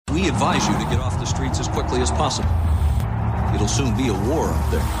advise you to get off the streets as quickly as possible. It'll soon be a war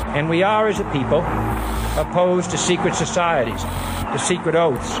up there. And we are, as a people, opposed to secret societies, to secret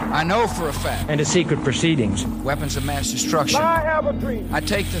oaths. I know for a fact. And to secret proceedings. Weapons of mass destruction. I have a dream. I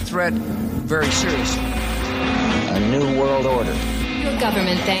take the threat very seriously. A new world order. Your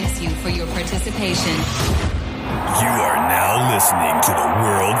government thanks you for your participation. You are now listening to the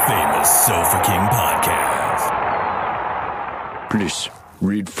world-famous Sofa King podcast. Please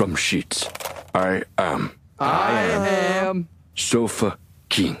read from sheets. I am Sofa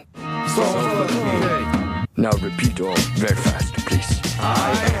King. Sofa King. Now repeat all very fast, please.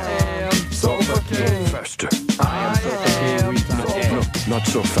 I am Sofa King. Faster. I am Sofa King. No, not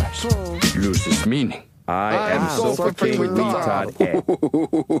so fast. Loses meaning. I am Sofa King with retard.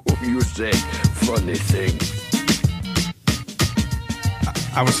 You say funny things.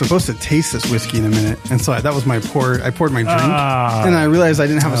 I was supposed to taste this whiskey in a minute, and so that was my pour. I poured my drink, and I realized I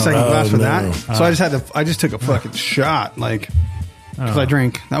didn't have a second glass for that, so I just took a fucking shot, like, because I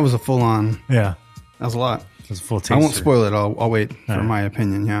drank. That was a full on. Yeah, that was a lot. It was a full taste. I won't spoil it. I'll wait for my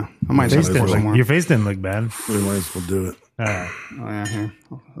opinion. Yeah, I might just pour some more. Your face didn't look bad. We might as well do it. Oh yeah, here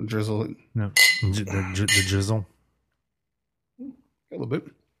I'll drizzle it. No, the drizzle. A little bit.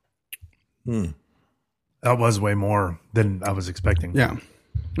 That was way more than I was expecting. Yeah.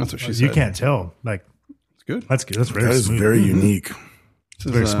 That's what she said. You can't tell. Like, it's good. That's good. That's very That is smooth. very unique. It's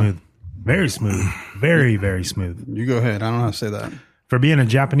very smooth. Very smooth. Very, very smooth. You go ahead. I don't know how to say that. For being a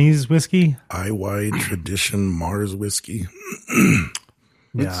Japanese whiskey? IY Tradition Mars whiskey.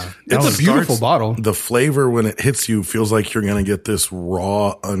 Yeah. It's a beautiful bottle. The flavor, when it hits you, feels like you're going to get this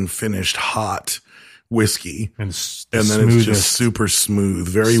raw, unfinished, hot whiskey. And then it's just super smooth.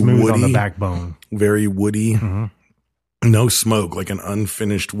 Very smooth woody. on the backbone. Very woody. Mm-hmm. No smoke, like an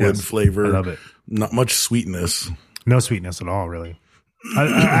unfinished wood flavor. I love it. Not much sweetness. No sweetness at all, really.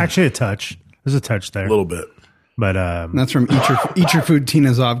 Actually, a touch. There's a touch there. A little bit. But and that's from Eat Your Food,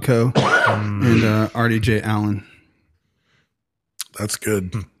 Tina Zobko and RDJ Allen. That's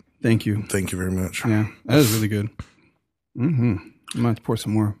good. Thank you. Thank you very much. Yeah, that is really good. Mm-hmm. I might have to pour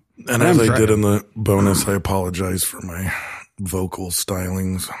some more. And as I did in the bonus, I apologize for my vocal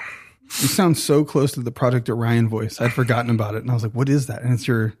stylings. You sound so close to the Project Orion voice. I'd forgotten about it, and I was like, "What is that?" And it's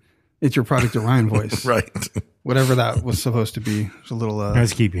your Project Orion voice, right? Whatever that was supposed to be. It's a little. I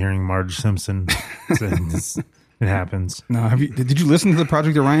just keep hearing Marge Simpson. It happens. No, did you listen to the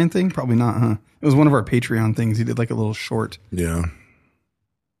Project Orion thing? Probably not, huh? It was one of our Patreon things. He did like a little short. Yeah.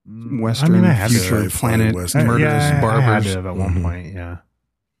 Western future planet murders, barbers. I had to have at one point. Yeah.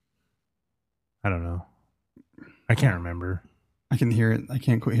 I don't know. I can't remember. I can hear it. I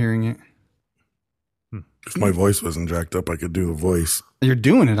can't quit hearing it. If my voice wasn't jacked up, I could do a voice. You're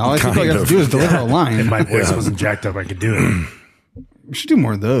doing it. All I think all you have to do is deliver a line. If my voice wasn't jacked up, I could do it. We should do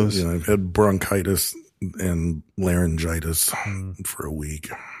more of those. Yeah, I've had bronchitis and laryngitis for a week.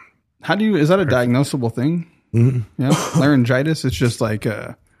 Is that a diagnosable thing? Mm-hmm. Yeah. Laryngitis, it's just like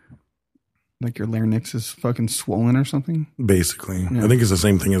your larynx is fucking swollen or something. Basically. Yeah. I think it's the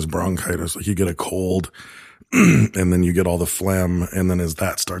same thing as bronchitis. Like you get a cold and then you get all the phlegm, and then as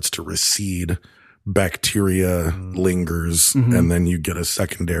that starts to recede, bacteria lingers, and then you get a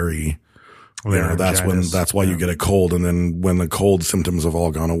secondary. That's why you get a cold, and then when the cold symptoms have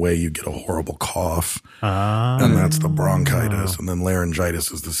all gone away, you get a horrible cough, and that's the bronchitis. And then laryngitis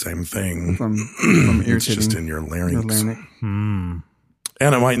is the same thing. From it's just in your larynx.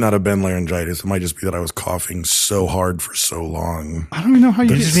 And it might not have been laryngitis. It might just be that I was coughing so hard for so long. I don't even know how you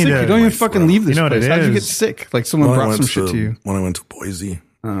get sick. You don't even fucking leave this place. How did you get sick? Like someone brought some shit to you. When I went to Boise.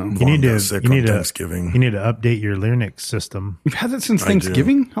 You need to Thanksgiving. You need to update your larynx system. You've had that since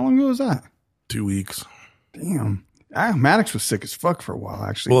Thanksgiving? How long ago was that? 2 weeks. Damn. Maddox was sick as fuck for a while,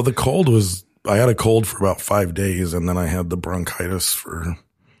 actually. Well, I had a cold for about 5 days, and then I had the bronchitis for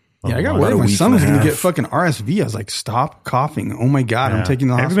I got worried my son was going to get fucking RSV. I was like, stop coughing. Oh my God, I'm taking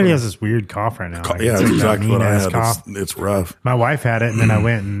the hospital. Everybody has this weird cough right now. Like, that's exactly what I had. It's rough. My wife had it, and then I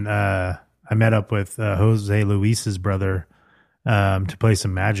went and I met up with Jose Luis's brother to play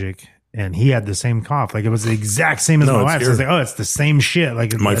some Magic, and he had the same cough. Like it was the exact same as my wife. So I was like, oh, it's the same shit.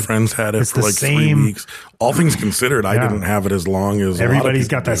 Like my friends had it for like 3 weeks. All things considered, I didn't have it as long as everybody's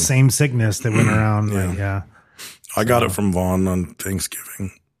got that same sickness that went around. I got it from Vaughn on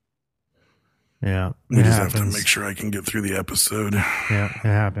Thanksgiving. Yeah. We just have to make sure I can get through the episode. Yeah, it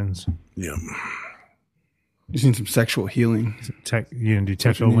happens. Yeah. You need some sexual healing. You gonna do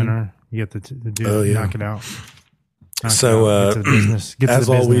Techo winner? You get the dude, knock it out. So, get to the business. As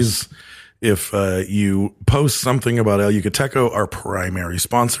always, if you post something about El Yucateco, our primary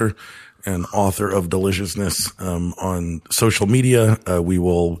sponsor, and author of Deliciousness on social media. We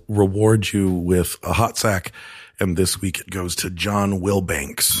will reward you with a hot sack. And this week it goes to John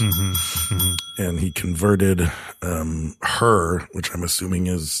Wilbanks. And he converted her, which I'm assuming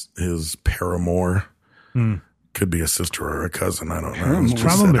is his paramour. Could be a sister or a cousin. I don't know. It's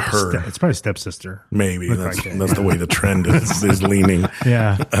probably her. It's probably stepsister. Maybe that's the way the trend is leaning.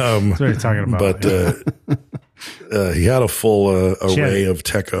 Yeah, that's what you're talking about. But he had a full array of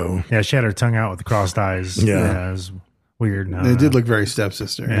techo. Yeah, she had her tongue out with the crossed eyes. Yeah, it was weird. No, They did look very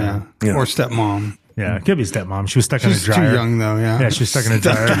stepsister. Yeah. Or stepmom. Yeah, it could be stepmom. She was stuck in a She's dryer. too young though. Yeah. Yeah, she was stuck in a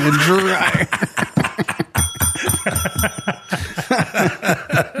dryer.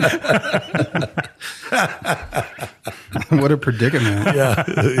 What a predicament.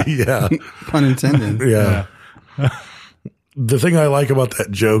 Yeah. Pun intended. Yeah. The thing I like about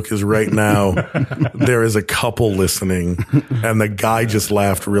that joke is right now there is a couple listening and the guy just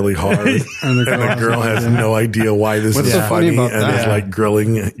laughed really hard and the girl has no idea why this is funny and is like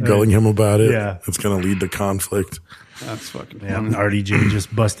grilling him about it. Yeah. It's going to lead to conflict. That's fucking Yeah, funny. RDJ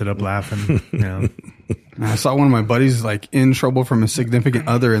just busted up laughing. Yeah. I saw one of my buddies like in trouble from a significant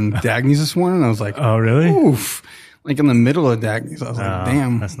other in Dagny's this morning. And I was like, oh, really? Oof. Like in the middle of Dagny's. I was like,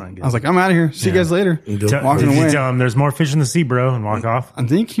 damn. That's not good. I was like, I'm out of here. See you guys later. Walking Did you away. tell him there's more fish in the sea, bro, and walk off? I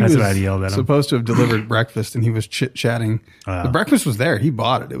think he That's was what I'd yelled at him. supposed to have delivered breakfast and he was chit-chatting. The breakfast was there. He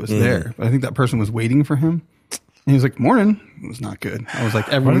bought it. It was there. But I think that person was waiting for him. And he was like, morning. It was not good. I was like,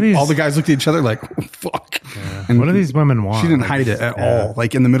 everyone, all the guys looked at each other like, oh, fuck. Yeah. And what do these women want? She didn't hide it at all.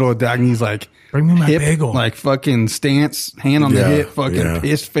 Like in the middle of Dagny's, like, bring me my hip, bagel. like fucking stance, hand on the hip, fucking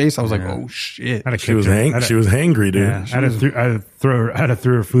pissed face. I was like, oh shit. She was hangry, dude. Yeah, I had to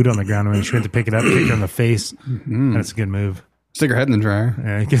throw her food on the ground when she went to pick it up, kick her in the face. That's a good move. Stick her head in the dryer.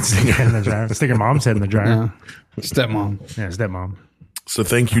 Yeah, you can stick her head in the dryer. Stick her mom's head in the dryer. Yeah. Stepmom. Yeah, stepmom. So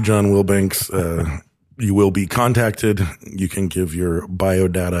thank you, John Wilbanks. You will be contacted. You can give your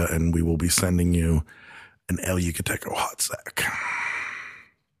biodata and we will be sending you an El Yucateco hot sack.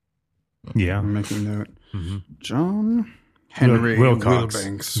 Yeah. I'm making note. John Henry Wilcox.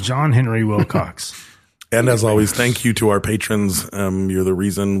 Wilbanks. John Henry Wilcox. And as always, thank you to our patrons. You're the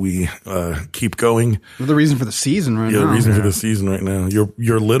reason we keep going. You're the reason for the season right now. You're the reason for the season right now.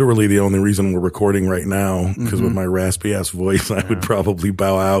 You're literally the only reason we're recording right now, because with my raspy ass voice, I would probably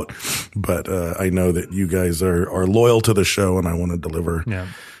bow out. But I know that you guys are loyal to the show, and I want to deliver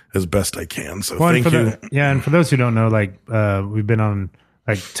as best I can. So thank you. And for those who don't know, like we've been on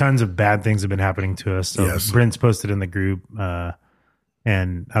like tons of bad things have been happening to us. So Brent's posted in the group.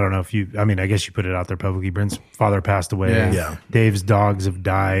 And I don't know if I guess you put it out there publicly. Brent's father passed away. Yeah. Dave's dogs have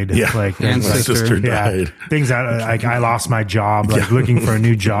died. Yeah. Like, and my sister died. Things that, like, I lost my job, like looking for a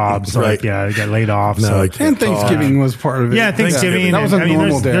new job. So I got laid off. No, so. And Thanksgiving was part of it. Yeah, Thanksgiving. That was a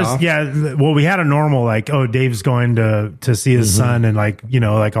normal day off. Yeah. Well, we had a normal, like, Dave's going to see his son and like,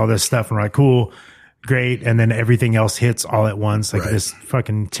 like all this stuff. And we're like, cool. Great. And then everything else hits all at once, like this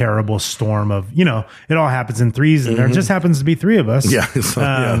fucking terrible storm of, it all happens in threes and there just happens to be three of us. Yeah.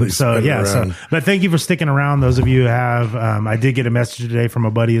 But thank you for sticking around. Those of you who have, I did get a message today from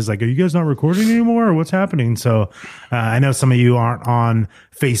a buddy who's like, are you guys not recording anymore or what's happening? So, I know some of you aren't on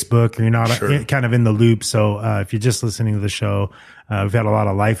Facebook or you're not kind of in the loop. So, if you're just listening to the show, we've had a lot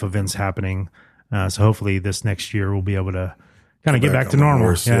of life events happening. So hopefully this next year we'll be able to kind of get back to normal.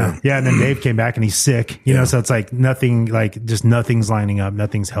 Horse, yeah. And then Dave came back and he's sick, so it's like nothing's lining up.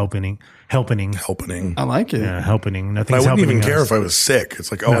 Nothing's helping. I like it. Yeah. Helping. Nothing's I wouldn't helping even care us. if I was sick. It's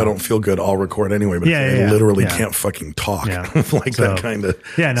like, I don't feel good. I'll record anyway. But I literally can't fucking talk. Yeah. That kind of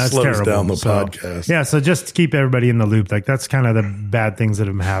it's slows terrible. down the podcast. Yeah. So just to keep everybody in the loop, like that's kind of the bad things that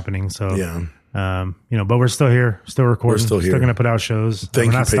have been happening. So, but we're still here, still recording, We're still here. going to put out shows. Thank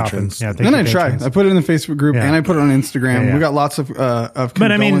we're you, not patrons. stopping. Yeah. Then I tried. I put it in the Facebook group and I put it on Instagram. Yeah. We got lots of But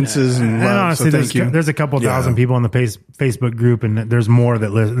condolences and love, honestly, so thank you. there's a couple thousand people on the Facebook group, and there's more that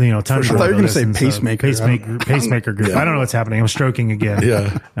tons. I thought you were going to say pacemaker. Pacemaker group. I don't know what's happening. I'm stroking again.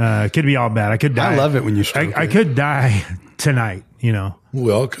 Yeah. Could be all bad. I could die. I love it when you stroke. I could die tonight. We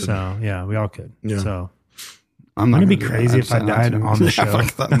all could. So we all could. Yeah. So. I'm Wouldn't not it be gonna crazy if I died on the show?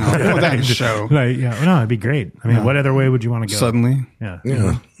 Fuck that. No, that show. No, it'd be great. I mean, what other way would you want to go? Suddenly. Yeah.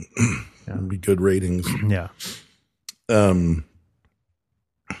 It'd be good ratings. Yeah. It'd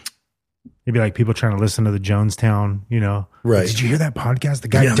be like people trying to listen to the Jonestown, Right. Did you hear that podcast? The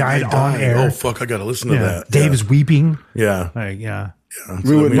guy died on air. Oh, fuck. I got to listen to that. Dave is weeping. Yeah. Like,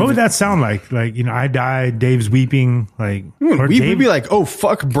 What would that sound like? Like, you know, I died, Dave's weeping, like, or We'd Dave, be like, oh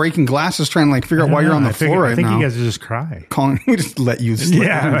fuck, breaking glasses, trying to like figure out why you're on the floor right I think now. you guys would just cry. Calling, we just let you slip.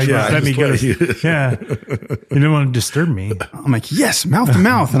 Let me go. Yeah, you didn't want to disturb me. I'm like, yes, mouth to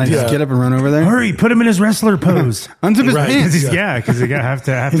mouth, and I just get up and run over there. Hurry, put him in his wrestler pose. Unzip his pants. Because he's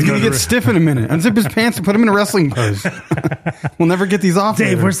gonna get stiff in a minute. Unzip his pants and put him in a wrestling pose. We'll never get these off. Dave,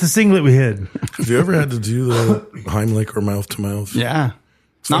 later. where's the singlet we hid? Have you ever had to do the Heimlich or mouth to mouth? Yeah.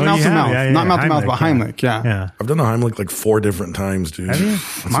 Not mouth to mouth. Not mouth to mouth, but Heimlich. Yeah. I've done the Heimlich like 4 different times, dude.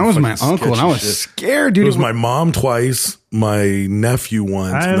 Mine was my uncle, and I was scared, dude. It was my mom twice, my nephew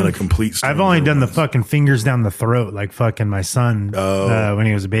once, and then a complete stranger. I've only done the fucking fingers down the throat, like fucking my son. When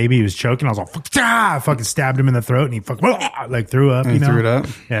he was a baby, he was choking. I was like, I fucking stabbed him in the throat, and he fucking like threw up. And he threw it up.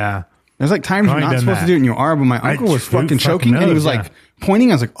 Yeah. There's like times you're not supposed to do it, and you are. But my uncle was fucking choking, and he was like pointing.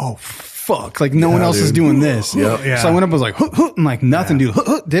 I was like, oh fuck, like no one else is doing this. So I went up, I was like, and like nothing, dude.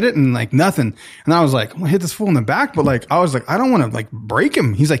 Did it, and like nothing. And I was like, I'm gonna hit this fool in the back, but like I was like, I don't want to like break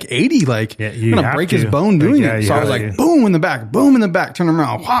him. He's like 80, like I'm gonna break his bone doing it. So I was like, boom in the back, turn him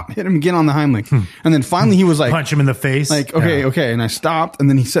around, whop, hit him again on the Heimlich. And then finally he was like, punch him in the face. Like, okay. And I stopped, and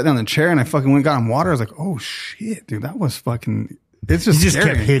then he sat down in the chair, and I fucking went and got him water. I was like, oh shit, dude, that was fucking. It's just he just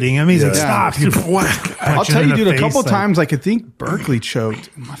kept hitting him. He's like, stop. I'll tell you, dude, a couple times, like, I think Berkeley choked.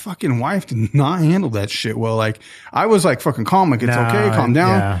 My fucking wife did not handle that shit well. Like, I was like fucking calm, like, it's okay, calm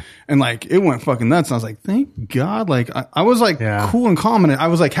down. Yeah. And like, it went fucking nuts. And I was like, thank God. Like, I was like cool and calm. And I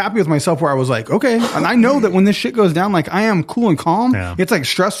was like happy with myself where I was like, okay. And I know that when this shit goes down, like, I am cool and calm. Yeah. It's like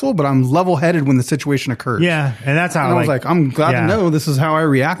stressful, but I'm level headed when the situation occurs. Yeah. And that's how I was like, I'm glad to know this is how I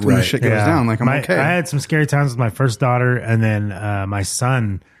react when this shit goes down. Like, I'm okay. I had some scary times with my first daughter, and then my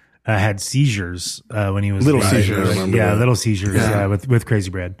son had seizures when he was little seizures. Little seizures with Crazy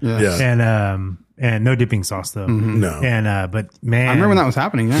Bread. And no dipping sauce though. Mm-hmm. No. And but man, I remember when that was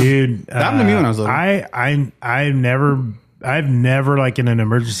happening. Yeah. Dude, that happened to me when I was little. I've never like in an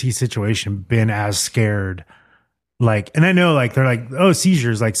emergency situation been as scared. Like, and I know like they're like, oh,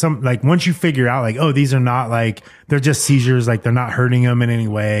 seizures, like some, like once you figure out like, oh, these are not like, they're just seizures, like they're not hurting them in any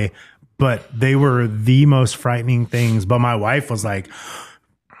way, but they were the most frightening things. But my wife was like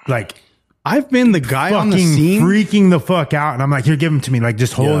I've been the guy on the scene freaking the fuck out. And I'm like, here, give him to me. Like,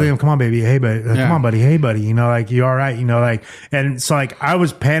 just hold him. Come on, baby. Hey, buddy. Come on, buddy. Hey, buddy. You know, like, you all right? You know, like, and so like, I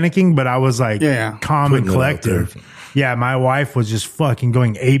was panicking, but I was like, calm and collective. Yeah, my wife was just fucking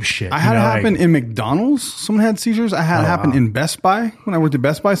going ape shit. I had it happen in McDonald's. Someone had seizures. I had it happen in Best Buy. When I worked at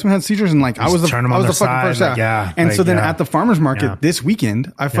Best Buy, someone had seizures, and like I was the fucking first out. And so then at the farmer's market this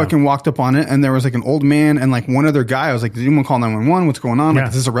weekend, I fucking walked up on it, and there was like an old man and like one other guy. I was like, did anyone call 911? What's going on? Like,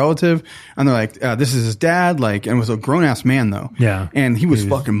 is this a relative? And they're like, this is his dad. Like, and it was a grown ass man though. Yeah. And he was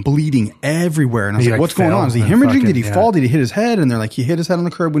fucking bleeding everywhere. And I was like, what's going on? Is he hemorrhaging? Did he fall? Did he hit his head? And they're like, he hit his head on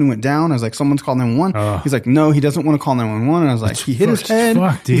the curb when he went down. I was like, someone's called 911. He's like, no, he doesn't want to call 911. And I was like, he hit his head.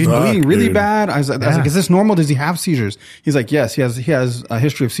 He's bleeding really bad. I was like, is this normal? Does he have seizures? He's like, yes, he has a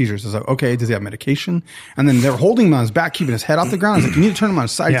history of seizures. I was like, okay, does he have medication? And then they're holding him on his back, keeping his head off the ground. I was like, you need to turn him on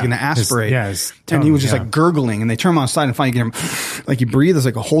his side. He's going to aspirate. And he was just like gurgling, and they turn him on his side and finally get him, like he breathed. I was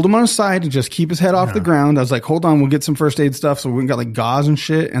like, hold him on his side and just keep his head off the ground. I was like, hold on, we'll get some first aid stuff. So we went and got like gauze and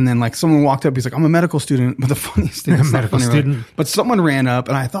shit. And then like someone walked up. He's like, I'm a medical student. But the funniest thing is medical student. Right? But someone ran up,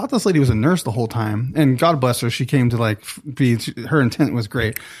 and I thought this lady was a nurse the whole time. And God bless her, she came to like be, her intent was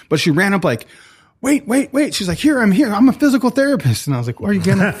great. But she ran up like, wait. She's like, I'm here. I'm a physical therapist. And I was like, are you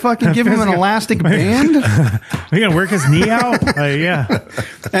going to fucking give him an elastic band? Are you going to work his knee out?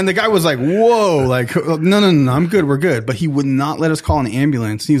 And the guy was like, whoa, like, no, I'm good. We're good. But he would not let us call an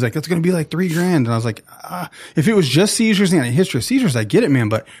ambulance. He was like, that's going to be like $3,000. And I was like, if it was just seizures and a history of seizures, I get it, man.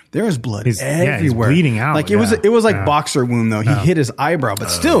 But there is blood everywhere. He's bleeding out. Like it was like boxer wound though. He hit his eyebrow, but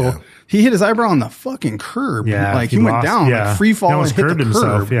still he hit his eyebrow on the fucking curb. Yeah. Like he went down, like free fall and hit the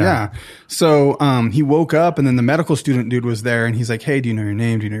curb. Yeah. So, he woke up, and then the medical student dude was there, and he's like, hey, do you know your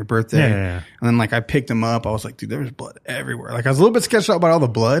name? Do you know your birthday? And then like I picked him up. I was like, dude, there's blood everywhere. Like I was a little bit sketched out by all the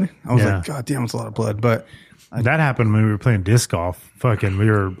blood. I was like, God damn, it's a lot of blood. But that happened when we were playing disc golf. Fucking, we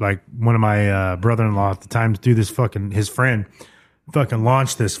were like, one of my brother-in-law at the time threw this fucking, his friend fucking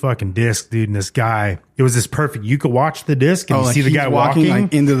launched this fucking disc, dude, and this guy, it was this perfect, you could watch the disc and you see the guy walking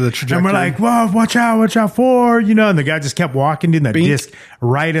like into the trajectory. And we're like, whoa, watch out for, you know, and the guy just kept walking, dude, and that disc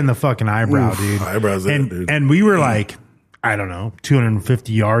right in the fucking eyebrow, dude. Eyebrows, dude. And we were like, I don't know,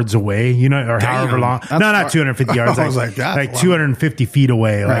 250 yards away, you know, or however long. No, not 250 yards. I was like 250 feet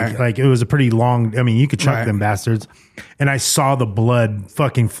away. Like it was a pretty long, I mean, you could chuck them bastards. And I saw the blood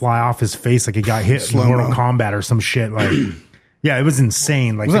fucking fly off his face like he got hit in Mortal Kombat or some shit. Like, Yeah, it was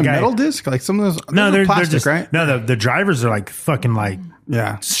insane. Like Was the that guy, metal disc? Like some of those? No, they're they're plastic, just, right? No, the drivers are like fucking like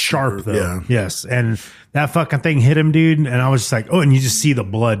sharp though. Yeah. Yes, and that fucking thing hit him, dude. And I was just like, oh, and you just see the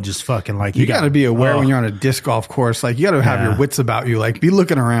blood just fucking like You got to be aware when you're on a disc golf course. Like you got to have your wits about you. Like be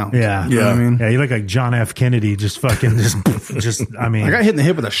looking around. Yeah, you know what I mean. Yeah, you look like John F. Kennedy. Just fucking just. I mean, I got hit in the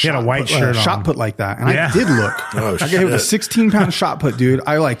hip with a he had shot a white shirt on. shot put like that, and Yeah. I did look. Oh, I got hit with a 16-pound shot put, dude.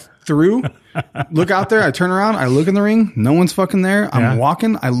 I like threw, look out there. I turn around. I look in the ring. No one's fucking there. I'm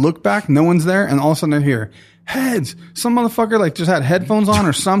walking. I look back. No one's there. And all of a sudden I hear heads. Some motherfucker like just had headphones on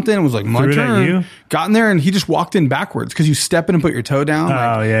or something. It was like my Threw it at turn. you? Got in there and he just walked in backwards because you step in and put your toe down.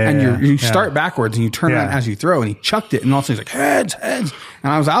 Like, and you start backwards and you turn around as you throw. And he chucked it. And all of a sudden he's like heads.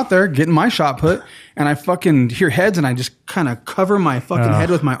 And I was out there getting my shot put. And I fucking hear heads and I just kind of cover my fucking head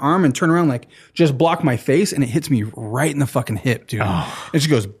with my arm and turn around, like just block my face, and it hits me right in the fucking hip, dude. It just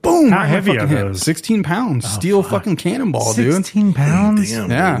goes boom. How right heavy in the are fucking hip. those? 16 pounds. Steel fucking cannonball, dude. 16 pounds.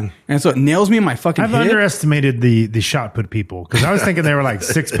 Damn, Yeah. dude. And so it nails me in my fucking I've hip. underestimated the shot put people because I was thinking they were like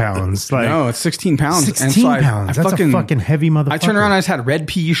 6 pounds. Like No, it's 16 pounds. 16 pounds. That's a fucking heavy motherfucker. I turned around, I just had red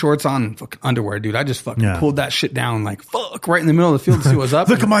PE shorts on and fucking underwear, dude. I just fucking pulled that shit down like fuck right in the middle of the field to see what was up.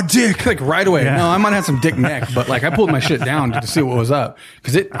 Look at my dick. Like right away. Yeah. No, I might have some dick neck, but like I pulled my shit down to see what was up.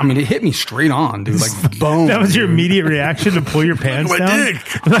 Cause it hit me straight on, dude. Like boom. That was your immediate reaction to pull your pants My down?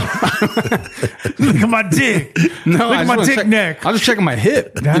 dick. Look at my dick. No, Look at my dick neck. I was checking my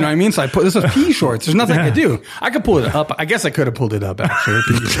hip. You know what I mean? So I put this was PE shorts. There's nothing I could do. I could pull it up. I guess I could have pulled it up actually.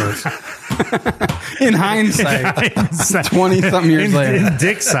 PE shorts. In hindsight, 20 something years later. In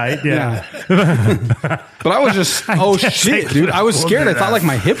dick sight, yeah. But I was just shit, dude. I was scared. I thought like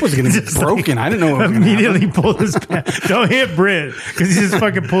my hip was gonna get broken. I didn't know what was gonna Immediately happen. pull his pants. Don't hit Britt because he just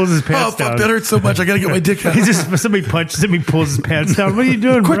fucking pulls his Oh, pants fuck, down. that hurts so much. I got to get my dick out. He just somebody punches him. He pulls his pants down. What are you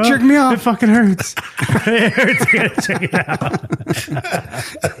doing, Quit bro? jerking me off. It fucking hurts. It hurts. You gotta check it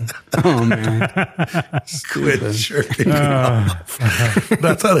out. Oh man. Quit jerking off.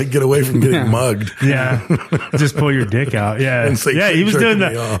 That's how they get away from getting mugged. Yeah, just pull your dick out. Yeah, And say, yeah. He was jerking doing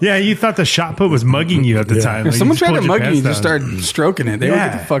me that. off. Yeah, you thought the shot put was mugging you at the time. If Like, someone you just tried to pulled your mug you, pants you just down. started stroking it. They would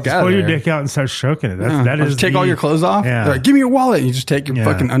get the fuck just out of pull there. your dick out and start stroking it. Yeah. That Or is just take all your clothes off. Yeah. They're like, give me your wallet. And you just take your Yeah.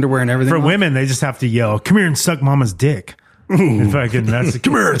 fucking underwear and everything. For off. women, they just have to yell, "Come here and suck mama's dick." And fucking, that's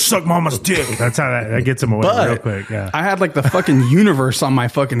come here and suck mama's dick. That's how that gets them away real But quick. Yeah. I had like the fucking universe on my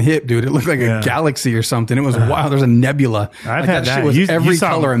fucking hip, dude. It looked like a galaxy or something. It was wild. There's a nebula. I've Like, had that. Shit was every saw,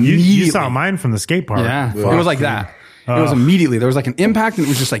 color you immediately. saw mine from the skate park. Yeah, Fuck. it was like that. It was immediately. There was like an impact, and it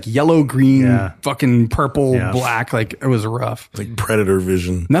was just like yellow, green, fucking purple, black. Like it was rough. Like predator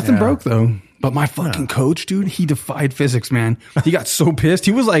vision. Nothing broke though. But my fucking coach, dude, he defied physics, man. He got so pissed.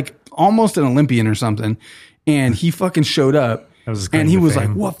 He was like almost an Olympian or something, and he fucking showed up. That was his claim And he to was fame.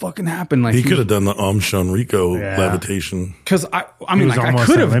 like, "What fucking happened?" Like He could have done the Shunriko levitation. because I He mean, was like I almost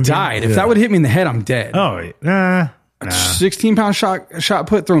could an have Olympian. died if that would hit me in the head. I'm dead. Oh, nah. 16-pound shot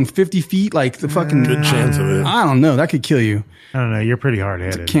put thrown 50 feet, like the fucking Good chance of it. I don't know. That could kill you. I don't know. You're pretty hard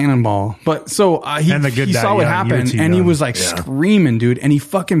headed. Cannonball. But so he, And the good he guy, saw what yeah, you were happened too and he young. was like screaming, dude. And he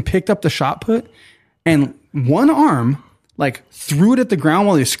fucking picked up the shot put and one arm like threw it at the ground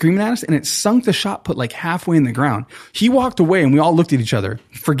while he was screaming at us, and it sunk the shot put like halfway in the ground. He walked away and we all looked at each other.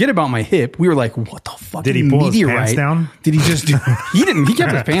 Forget about my hip. We were like, what the fuck? Did he pull his pants down? Did he just do he didn't he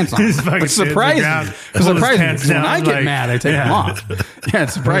kept his pants on. He just fucking Which sit in the surprised ground, me. pull his Surprised me. pants When down, I get like, mad, I take them off. Yeah,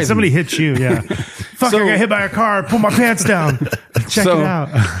 it's surprising. Somebody hits you, yeah. Fuck, So- I got hit by a car. Pull my pants down. Check it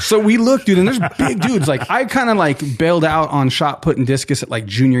out. So we look, dude, and there's big dudes. Like I kind of like bailed out on shot put and discus at like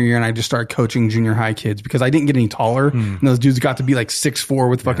junior year, and I just started coaching junior high kids because I didn't get any taller. And those dudes got to be like 6'4"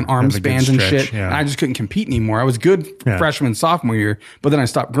 with fucking arm have a good spans and stretch, shit. yeah. And I just couldn't compete anymore. I was good Yeah. freshman, sophomore year, but then I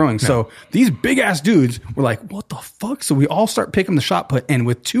stopped growing. So these big ass dudes were like, what the fuck? So we all start picking the shot put, and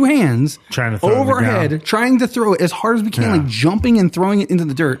with two hands Trying to throw it on the overhead, ground. trying to throw it as hard as we can, Yeah. like jumping and throwing it into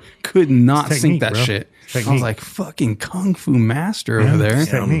the dirt. Could not It's sink technique, that bro. shit. I was Technique. like, fucking kung fu master over there.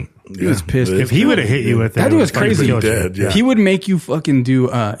 It's technique. He was pissed. If he would have hit you with it, That it dude would was fucking crazy. killed you. Dead, yeah. He would make you fucking do,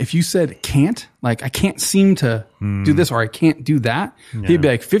 if you said can't, like I can't seem to do this or I can't do that, he'd be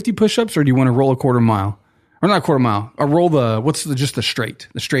like 50 push-ups or do you want to roll a quarter mile? Or not a quarter mile, or roll just the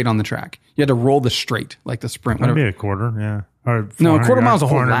straight on the track. You had to roll the straight, like the sprint. That'd Whatever. be a quarter, yeah. Or No, a 400 quarter mile is a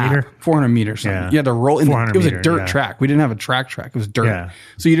whole 400 lap. meter. 400 meters. Something. Yeah. You had to roll. It 400 was a meter, dirt yeah. track. We didn't have a track. It was dirt. Yeah.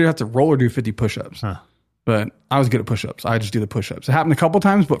 So you either have to roll or do 50 push-ups. But I was good at push-ups. I just do the push-ups. It happened a couple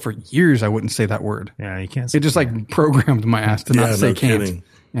times, but for years I wouldn't say that word. Yeah, you can't. It just like programmed my ass to Yeah, not say no can't. kidding.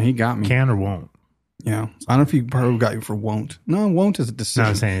 Yeah, he got me. can or won't. Yeah. I don't know if he probably got you for won't. No, won't is a decision. No,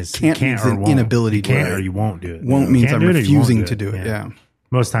 I'm saying it's can't can't means or an won't. inability You to can't do or it. you won't do it. Won't means Can't I'm do it or you won't refusing to do it. Yeah.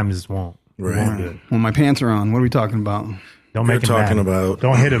 Most times it's won't. Right. Won't do it. When my pants are on, what are we talking about? Don't make You're him talking mad. about-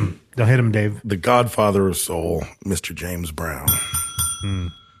 Don't hit him. Don't hit him, Dave. The Godfather of Soul, Mr. James Brown.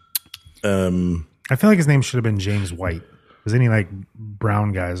 I feel like his name should have been James White. Because any like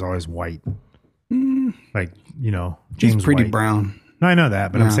brown guy is always white. Like, you know, James He's pretty White. brown. No, I know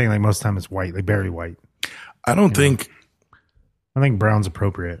that, but Yeah. I'm saying like most of the time it's white, like Barry White. I don't think I think brown's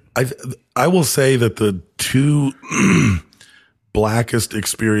appropriate. I will say that the two blackest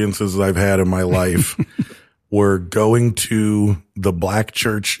experiences I've had in my life were going to the black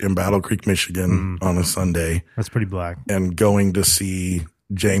church in Battle Creek, Michigan on a Sunday That's pretty black. and going to see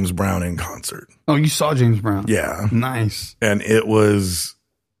James Brown in concert. Oh, you saw James Brown? Yeah. Nice. And it was,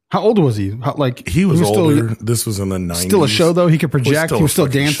 How old was he? he was older. Still, This was in the 90s. still a show though. He could project. He was still a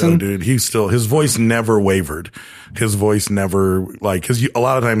fucking dancing. show, dude. His voice never wavered. His voice never cause a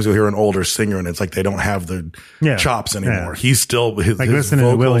lot of times you'll hear an older singer and it's like they don't have the chops anymore. Yeah. He's still, his listening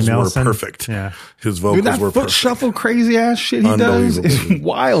to Willie vocals were Nelson. perfect. Yeah. His Dude, vocals that were foot perfect. shuffle crazy ass shit he does is Unbelievable.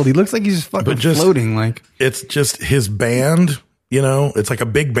 wild. He looks like he's just fucking just- floating. Like It's just his band. You know, it's like a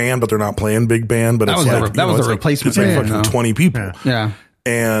big band, but they're not playing big band. But That it's was the like re- that was it's the like- replacement It's like band, fucking though. 20 people. yeah.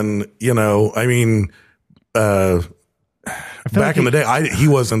 And you know, I mean, back in the day, he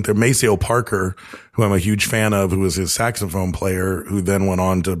wasn't there. Maceo Parker, who I'm a huge fan of, who was his saxophone player, who then went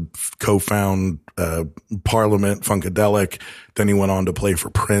on to co-found Parliament, Funkadelic. Then he went on to play for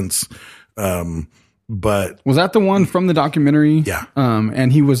Prince. But Was that the one from the documentary? Yeah.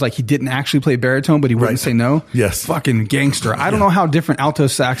 And he was like, he didn't actually play baritone, but he wouldn't Right. say no. Yes. Fucking gangster. I don't know how different alto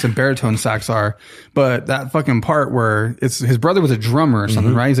sax and baritone sax are, but that fucking part where it's his brother was a drummer or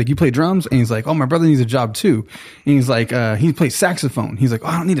something, right? He's like, you play drums? And he's like, oh, my brother needs a job too. And he's like, he plays saxophone. He's like, oh,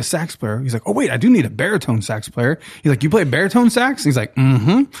 I don't need a sax player. He's like, oh, wait, I do need a baritone sax player. He's like, you play baritone sax? He's like,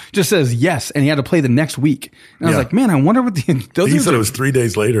 just says yes. And he had to play the next week. And I was Yeah. like, man, I wonder what he said it was 3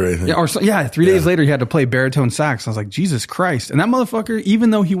 days later, I think. Yeah, 3 days later, he had to play baritone sax. I was like, Jesus Christ. And that motherfucker,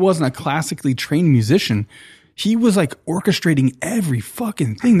 even though he wasn't a classically trained musician, he was like orchestrating every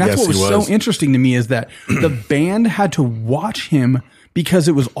fucking thing. That's Yes, what was he so was. interesting to me is that the band had to watch him because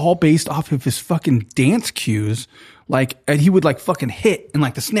it was all based off of his fucking dance cues. Like, and he would like fucking hit and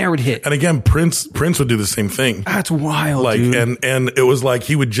like the snare would hit. And again, Prince would do the same thing. That's wild, Like, dude. and it was like,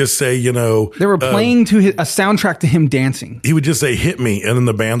 he would just say, you know, They were playing to a soundtrack to him dancing. he would just say, hit me. And then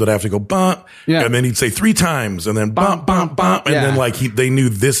the band would have to go bump. Yeah. And then he'd say 3 times and then bump, bump, bump. And Yeah. then like they knew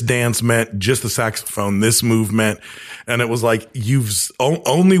this dance meant just the saxophone, this movement. And it was like,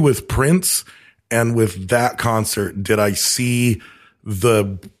 only with Prince and with that concert did I see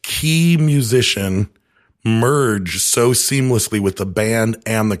the key musician merge so seamlessly with the band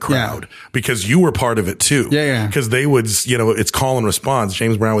and the crowd because you were part of it too. Yeah. Because they would, you know, it's call and response.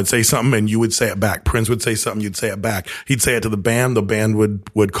 James Brown would say something and you would say it back. Prince would say something, you'd say it back. He'd say it to the band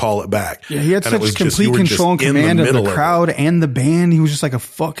would call it back. Yeah, he had And it such was just- complete you were just control and in command of middle the it. crowd and the band. He was just like a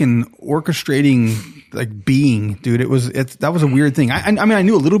fucking orchestrating like being, dude. That was a weird thing. I mean, I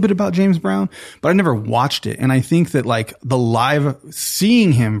knew a little bit about James Brown, but I never watched it. And I think that like the live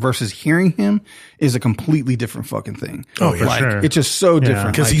seeing him versus hearing him is a completely different fucking thing. Oh, yeah. Like, For sure. it's just so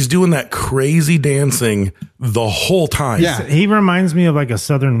different. Because Like, he's doing that crazy dancing the whole time. Yeah. He reminds me of like a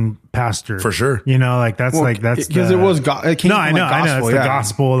Southern pastor. For sure. You know, like that's because it was it came no, from, I know, like, I know. gospel, It's yeah. the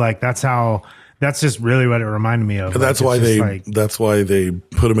gospel. Like that's just really what it reminded me of. And that's Like, why it's just that's why they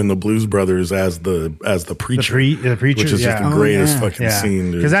put him in the Blues Brothers as the preacher. the preacher, which is yeah. just the greatest yeah. fucking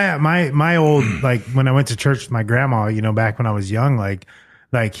scene, dude. Because my old like when I went to church with my grandma, you know, back when I was young, like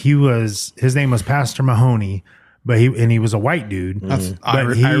his name was Pastor Mahoney, but he was a white dude. That's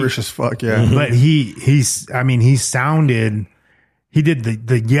But Irish as fuck. Yeah. But he sounded. He did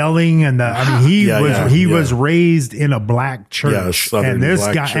the yelling and he was raised in a black church. Yeah, a Southern and this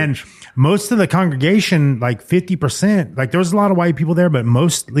black guy church. and most of the congregation, like 50%, like there was a lot of white people there, but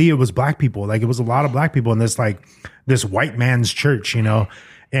mostly it was black people. Like it was a lot of black people in this white man's church, you know.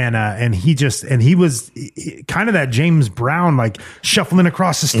 And he was kind of that James Brown, like shuffling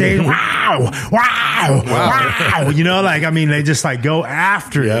across the stage. Wow. You know, like, I mean, they just like go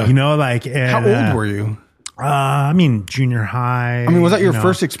after it, you know, like, and, How old were you? I mean, junior high. I mean, was that your you know.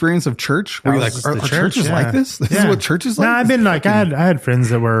 first experience of church? Were That you was like, just are the churches yeah. like this? This is what churches like? No, I've This been is like, I had friends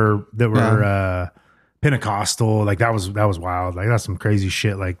that were Yeah. Pentecostal. Like that was wild. Like that's some crazy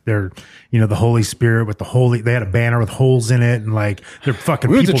shit. Like they're, you know, the Holy Spirit with they had a banner with holes in it and like they're fucking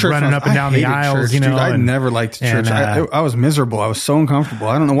We went to people church running when I up and down the hated aisles, church, you know. dude. I and- never liked church. and, I was miserable. I was so uncomfortable.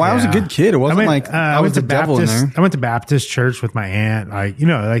 I don't know why. I was a Yeah. good kid. It wasn't I was the devil in there. I went to Baptist church with my aunt. Like, you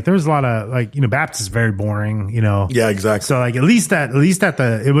know, like there was a lot of like, you know, Baptist is very boring, you know. Yeah, exactly. So like at least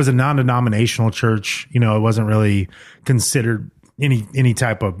it was a non-denominational church, you know, it wasn't really considered, any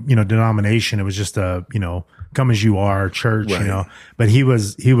type of, denomination. It was just a, come as you are church, but he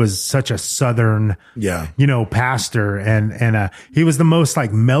was such a Southern, pastor. And he was the most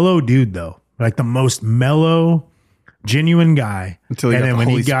like mellow dude though, like the most mellow, genuine guy. Until he and got then the when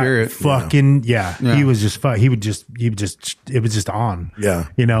Holy he got Spirit. fucking, he was just, it was just on,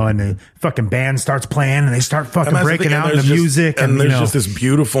 and the fucking band starts playing and they start fucking breaking out in the music. And there's just this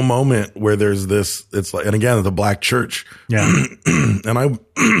beautiful moment where there's this, it's like, and again, the black church. Yeah. And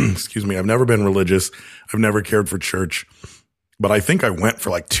excuse me, I've never been religious. I've never cared for church. But I think I went for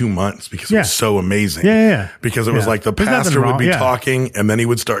like 2 months because it was so amazing. Yeah. Because it was like the pastor would be talking and then he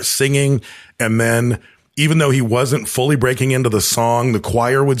would start singing. And then even though he wasn't fully breaking into the song, the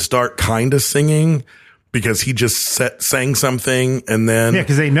choir would start kind of singing because he just sang something. And then,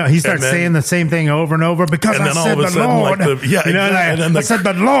 because they know he starts saying the same thing over and over because I said the Lord. I said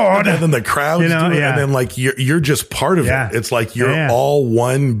the Lord. And then the crowds do it. And then like you're just part of it. It's like you're all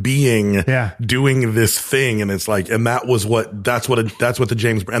one being doing this thing. And it's like, and that's what the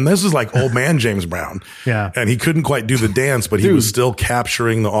James Brown, and this is like old man James Brown. Yeah. And he couldn't quite do the dance, but he was still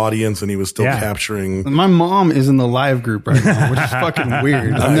capturing the audience and he was still capturing. My mom is in the live group right now, which is fucking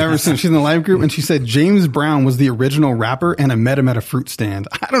weird. I've never seen, she's in the live group and she said James Brown was the original rapper and I met him at a fruit stand.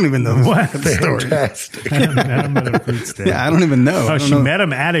 I don't even know this story. Fantastic. I met him at a fruit stand. Yeah, I don't even know. Oh, she met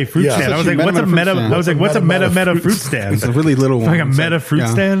him at a fruit stand. I was like, what's a meta fruit stand? It's a really little one. Like a meta fruit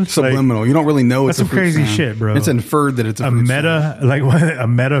stand? Subliminal. You don't really know it's that's a fruit some crazy stand. Shit, bro. It's inferred that it's a fruit stand. Like what? A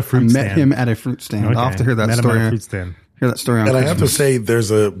meta fruit stand. I met him at a fruit stand. Okay. I'll have to hear that met story. Him at a fruit stand. Hear that story on And Christmas. I have to say,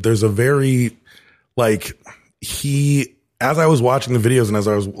 there's a very, like, as I was watching the videos and as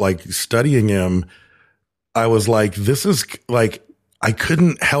I was like studying him, I was like, this is like, I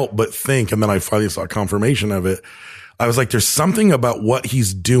couldn't help but think. And then I finally saw confirmation of it. I was like, there's something about what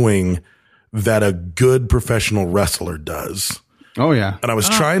he's doing that a good professional wrestler does. Oh yeah. And I was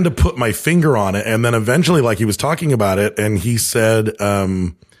trying to put my finger on it. And then eventually, like, he was talking about it and he said,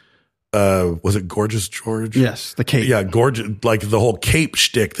 was it Gorgeous George? Yes. The cape. Yeah. Gorgeous, like the whole cape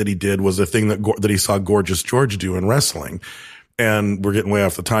shtick that he did was a thing that he saw Gorgeous George do in wrestling. And we're getting way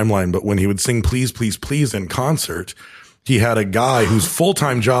off the timeline, but when he would sing Please, Please, Please in concert, he had a guy whose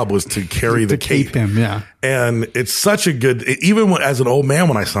full-time job was to carry the cape. Him, yeah. And it's such a good, even as an old man,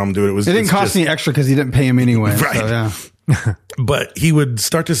 when I saw him do it, it didn't cost any extra because he didn't pay him anyway. Right. So, yeah. But he would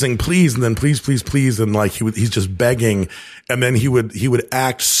start to sing please and then please, please, please. And like he's just begging. And then he would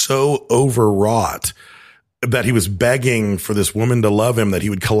act so overwrought that he was begging for this woman to love him, that he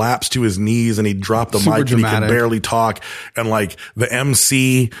would collapse to his knees and he'd drop the Super mic dramatic. and he could barely talk. And like the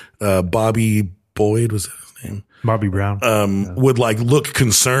MC, Bobby Boyd, was that his name? Bobby Brown. Would like look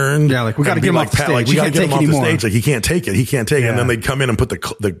concerned. Yeah, like we got to get him off the stage. Like, we got to get him off the stage. Like he can't take it. He can't take it. And then they'd come in and put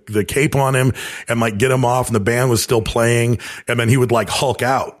the cape on him and like get him off, and the band was still playing. And then he would like Hulk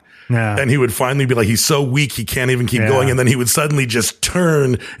out. Yeah. And he would finally be like, he's so weak, he can't even keep going. And then he would suddenly just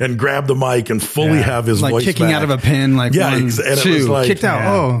turn and grab the mic and fully have his like voice kicking back. out of a pin, like yeah, one, and two, it was like, kicked out.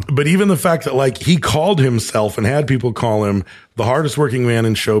 Oh, but even the fact that like he called himself and had people call him the hardest working man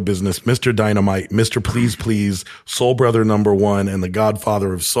in show business, Mr. Dynamite, Mr. Please Please, Soul Brother #1, and the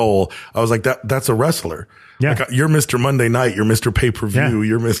Godfather of Soul. I was like, that's a wrestler. Yeah. Like, you're Mr. Monday Night, you're Mr. Pay-Per-View,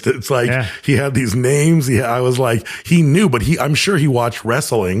 you're Mr. It's like, he had these names. I was like, he knew, but I'm sure he watched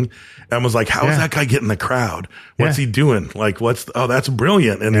wrestling and was like, how is that guy getting the crowd? What's he doing? Like, that's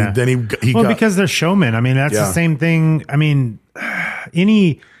brilliant. And then he got, because they're showmen. I mean, that's the same thing. I mean,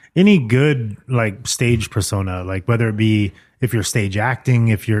 any good like stage persona, like whether it be if you're stage acting,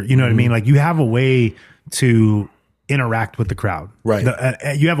 if you're, you know what I mean? Like you have a way to interact with the crowd. Right.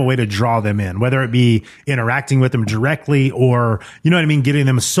 You have a way to draw them in, whether it be interacting with them directly or, you know what I mean, getting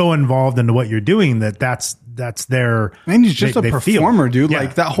them so involved into what you're doing that's their. And he's just a performer, dude.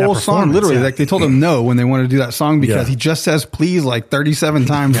 Like that whole song, literally, like they told him no when they wanted to do that song because he just says please like 37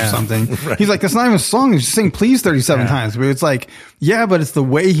 times or something. Right. He's like, that's not even a song. He's just saying please 37 times. But it's like, but it's the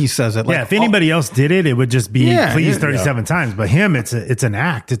way he says it. Like, if anybody else did it, it would just be please 37 times. But him, it's an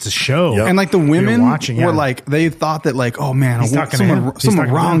act. It's a show. Yep. And like the women were like, they thought that like, oh man, someone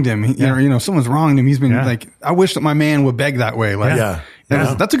wronged him. You know, someone's wronged him. He's been like, I wish that my man would beg that way. Like,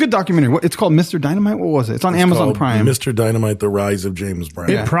 that's a good documentary. It's called Mr. Dynamite. What was it? It's on Amazon Prime. Mr. Dynamite: The Rise of James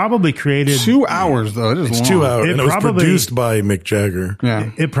Brown. It probably created 2 hours though. It's long. 2 hours. And it was produced by Mick Jagger.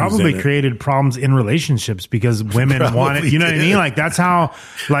 Yeah. It probably created problems in relationships because women wanted, you know what I mean? Like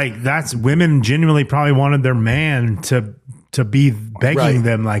that's women genuinely probably wanted their man to be begging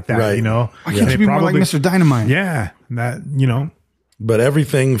them like that, you know? Why can't you be more like Mr. Dynamite? Yeah. That, you know. But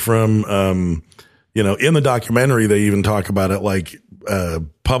everything from, in the documentary, they even talk about it like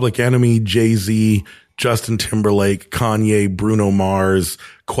Public Enemy, Jay-Z, Justin Timberlake, Kanye, Bruno Mars,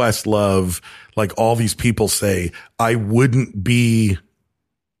 Questlove, like all these people say, I wouldn't be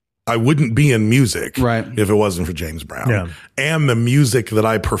in music if it wasn't for James Brown. Yeah. And the music that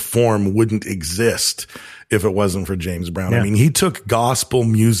I perform wouldn't exist if it wasn't for James Brown. Yeah. I mean, he took gospel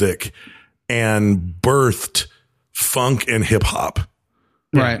music and birthed funk and hip hop.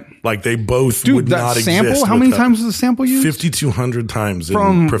 Right. Like they both Dude, would that not sample, exist. how many times was the sample used? 5,200 times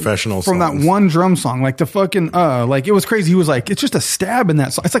in professional from songs. that one drum song, like the fucking like it was crazy. He was like, it's just a stab in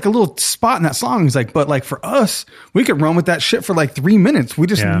that song. It's like a little spot in that song. He's like, but like for us, we could run with that shit for like 3 minutes. We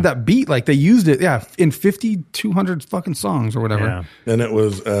just need that beat. Like they used it, in 5,200 fucking songs or whatever. Yeah. And it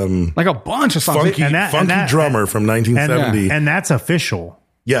was like a bunch of songs. Funky Drummer from 1970. And that's official.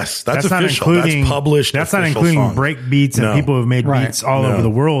 Yes, that's not official. including, that's published. That's not official including song. break beats and people who have made beats all over the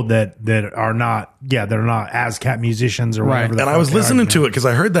world that are not, they're not ASCAP musicians or whatever. And I was listening to it because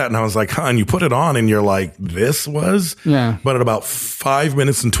I heard that and I was like, and you put it on and you're like, this was? Yeah. But at about 5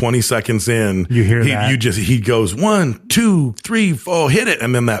 minutes and 20 seconds in, you hear that. He goes 1, 2, 3, 4, hit it.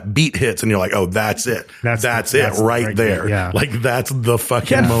 And then that beat hits and you're like, oh, that's it. That's it right there. Yeah. Like that's the fucking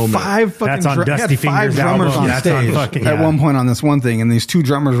He had moment. five fucking That's on Dusty Fingers drummers album. on That's stage on fucking, at one point on this one thing. And these two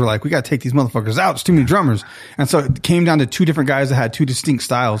drummers were like, we got to take these motherfuckers out. It's too many drummers. And so it came down to two different guys that had two distinct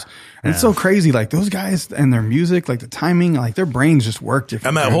styles. And it's so crazy. Like those guys and their music, like the timing, like their brains just work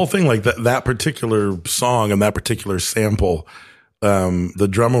different. And that whole thing, like that particular song and that particular sample, the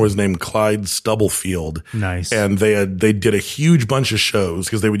drummer was named Clyde Stubblefield. Nice. And they did a huge bunch of shows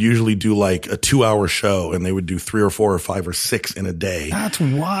because they would usually do like a 2-hour show and they would do 3 or 4 or 5 or 6 in a day. That's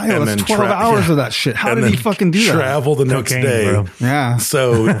wild. And That's then 12 hours of that shit. How did he fucking do that? Travel the next Cocaine, day. bro. Yeah.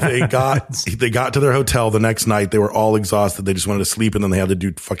 So they got to their hotel the next night. They were all exhausted. They just wanted to sleep and then they had to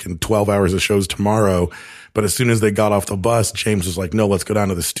do fucking 12 hours of shows tomorrow. But as soon as they got off the bus, James was like, no, let's go down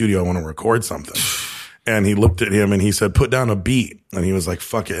to the studio. I want to record something. And he looked at him and he said, put down a beat. And he was like,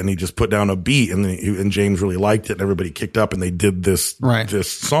 fuck it. And he just put down a beat. And and James really liked it. And everybody kicked up and they did this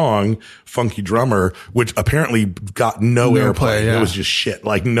song, Funky Drummer, which apparently got no airplay. Yeah. It was just shit.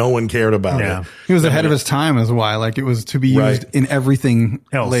 Like no one cared about it. He was ahead of his time is why. Like it was to be used in everything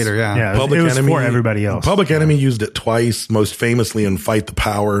later. Yeah. It was for everybody else. Public Enemy used it twice, most famously in Fight the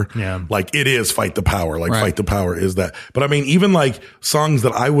Power. Yeah. Like it is Fight the Power. Like Fight the Power is that. But I mean, even like songs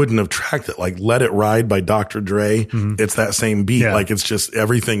that I wouldn't have tracked it, like Let It Ride by Dr. Dre, it's that same beat. Yeah. Like it's just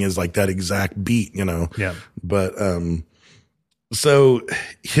everything is like that exact beat, you know? Yeah. But so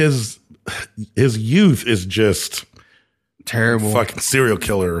his youth is just terrible. Fucking serial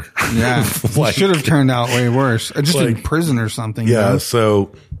killer. Yeah. Like, he should have turned out way worse. Just in like, prison or something. Yeah. You know?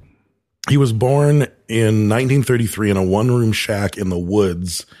 So he was born in 1933 in a one-room shack in the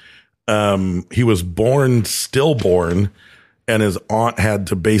woods. He was stillborn, and his aunt had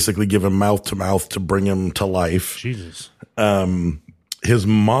to basically give him mouth to mouth to bring him to life. Jesus. His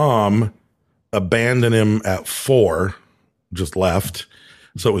mom abandoned him at 4, just left.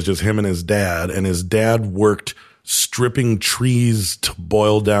 So it was just him and his dad worked stripping trees to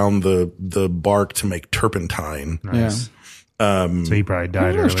boil down the bark to make turpentine. Nice. So he probably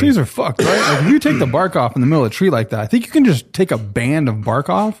died Those early. trees are fucked, right? Like if you take the bark off in the middle of a tree like that, I think you can just take a band of bark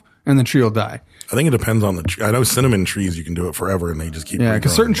off and the tree will die. I think it depends on the tree. I know cinnamon trees, you can do it forever and they just keep. Yeah,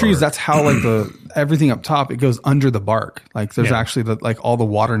 because certain trees, that's how like everything up top, it goes under the bark. Like there's actually all the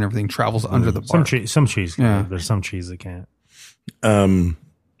water and everything travels under the bark. Some trees can. There's some trees that can't.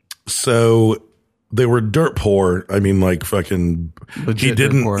 So they were dirt poor. I mean, like fucking. Legit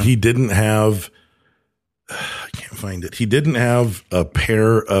dirt poor. He didn't have. I can't find it. He didn't have a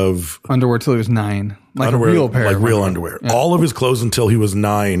pair of underwear till he was 9. Like underwear, a real pair, like of real underwear. Yeah. All of his clothes until he was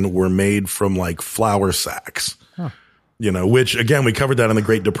 9 were made from like flour sacks. You know, which again, we covered that in the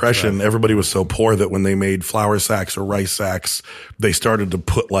Great Depression. Right. Everybody was so poor that when they made flour sacks or rice sacks, they started to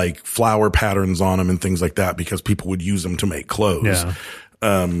put like flower patterns on them and things like that because people would use them to make clothes.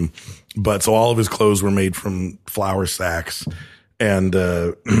 Yeah. But so all of his clothes were made from flour sacks. And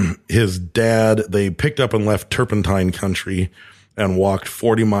his dad, they picked up and left turpentine country and walked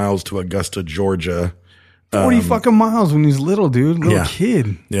 40 miles to Augusta, Georgia. 40 fucking miles when he's little, dude. Little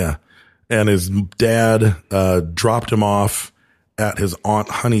kid. Yeah. And his dad dropped him off at his Aunt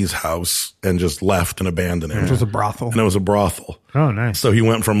Honey's house and just left and abandoned him. Which was a brothel. And it was a brothel. Oh, nice. So he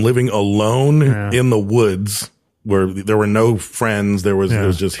went from living alone in the woods where there were no friends. There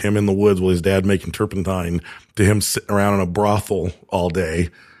was just him in the woods with his dad making turpentine to him sitting around in a brothel all day,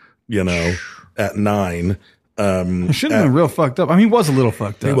 you know, at 9. He should have been real fucked up. I mean, he was a little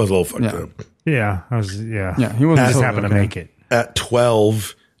fucked up. He was a little fucked up. Yeah. Yeah, he wasn't just happened to make it. At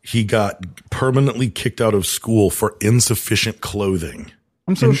 12, he got permanently kicked out of school for insufficient clothing.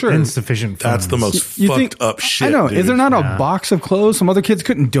 I'm so sure. Insufficient funds. That's the most You fucked think- up shit. I know. dude. Is there not a box of clothes? Some other kids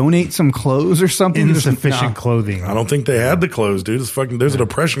couldn't donate some clothes or something. insufficient No. clothing? I don't think they had the clothes, dude. It's fucking. There's a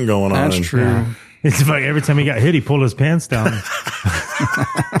depression going on. That's true. Yeah. It's like every time he got hit, he pulled his pants down.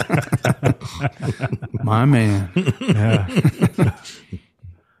 My man. Yeah.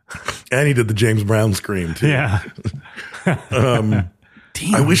 And he did the James Brown scream too. Yeah.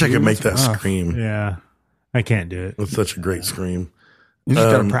 I wish I could make that scream. Yeah. I can't do it. It's such a great scream. You just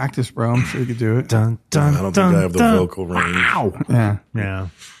gotta practice, bro. I'm sure you could do it. Dun, dun, I don't dun, think I have the dun. vocal range. Yeah. Yeah.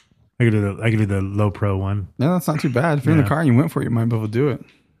 I could do the low pro one. Yeah, that's not too bad. If you're in the car and you went for it, you might be able to do it.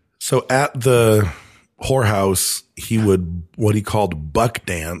 So at the whorehouse, he would what he called buck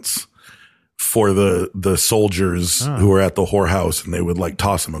dance for the soldiers who were at the whorehouse, and they would like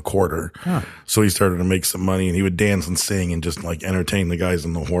toss him a quarter. So he started to make some money, and he would dance and sing and just like entertain the guys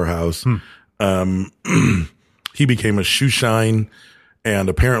in the whorehouse. He became a shoe shine, and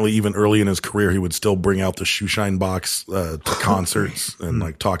apparently even early in his career, he would still bring out the shoe shine box to concerts and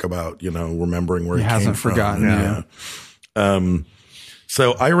like talk about, you know, remembering where he came hasn't from. forgotten. Yeah.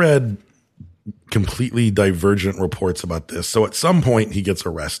 So I read completely divergent reports about this. So at some point he gets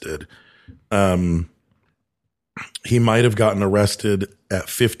arrested. He might have gotten arrested at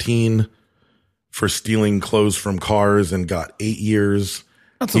 15 for stealing clothes from cars and got 8 years.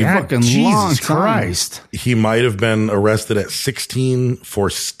 That's a fucking long Jesus time. Christ. He might have been arrested at 16 for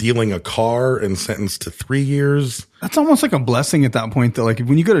stealing a car and sentenced to 3 years. That's almost like a blessing at that point, though. Like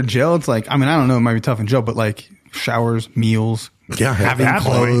when you go to jail, it's like, I mean, I don't know, it might be tough in jail, but like showers, meals, Yeah. having that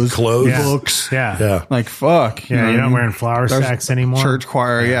point. Clothes. Yeah. books. Yeah. Yeah. Like, fuck. Yeah, what you're I not mean? wearing flour There's sacks anymore. Church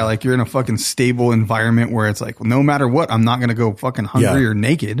choir. Yeah. Like you're in a fucking stable environment where it's like, well, no matter what, I'm not going to go fucking hungry Yeah. or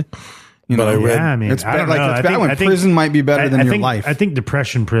naked. You But know? I read- Yeah, I mean, It's I bad- don't like, know. it's I bad think- when I think- prison might be better than I your think, life. I think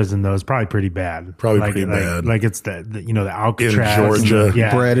depression prison though is probably pretty bad. Probably pretty bad. Like it's the you know the Alcatraz In Georgia. and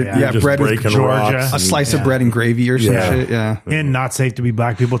yeah, bread, yeah. Just bread with breaking Georgia. rocks a and- slice of bread and gravy or some Yeah. shit. Yeah. and not safe to be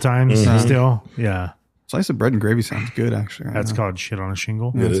black people times still. Yeah, Slice of bread and gravy sounds good, actually. right that's now. called shit on a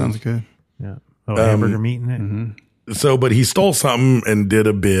shingle. Yeah, it is. sounds good. Yeah, hamburger meat in it. Mm-hmm. So, but he stole something and did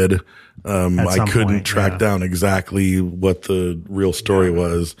a bid. I some couldn't point, track yeah. down exactly what the real story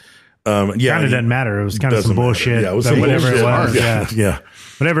was. Yeah, Kind of doesn't matter. It was kind of some doesn't matter. bullshit. Yeah, it was but some whatever bullshit. it was. Yeah. Yeah. Yeah.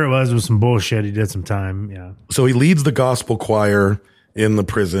 Whatever it was some bullshit. He did some time. Yeah. So he leads the gospel choir in the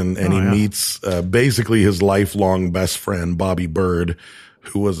prison, and he meets basically his lifelong best friend, Bobby Bird,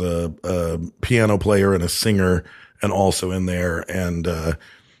 who was a piano player and a singer, and also in there. And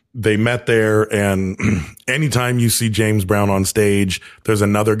they met there. And anytime you see James Brown on stage, there's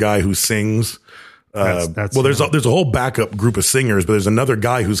another guy who sings. That's Well, there's a whole backup group of singers, but there's another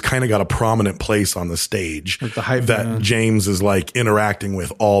guy who's kind of got a prominent place on the stage Like the hype that man. James is like interacting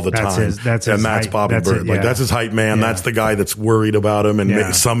with all the That's time. his- that's and his that's hype- Bobby that's Bird. it, Like yeah. that's his hype man. Yeah. That's the guy that's worried about him and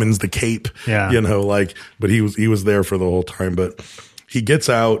Yeah. summons the cape. Yeah. You know, like, but he was there for the whole time. But he gets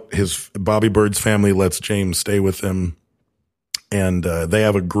out. His Bobby Bird's family lets James stay with him, and they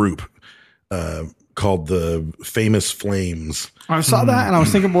have a group called the Famous Flames. I saw that and I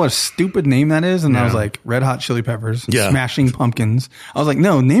was thinking, what a stupid name that is. And I was Yeah. like, Red Hot Chili Peppers, Yeah. Smashing Pumpkins. I was like,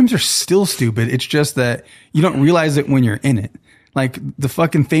 no, names are still stupid. It's just that you don't realize it when you're in it. Like the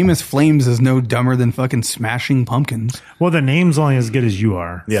fucking Famous Flames is no dumber than fucking Smashing Pumpkins. Well, the name's only as good as you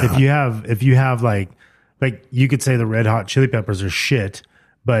are. Yeah. If you have like you could say the Red Hot Chili Peppers are shit,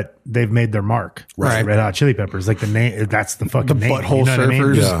 but they've made their mark. Right. Red Hot Chili Peppers, like the name, that's the fucking The name. Butthole you know what I mean?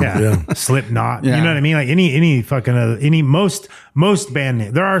 Surfers. Yeah. Slipknot. Yeah. You know what I mean? Like any fucking most band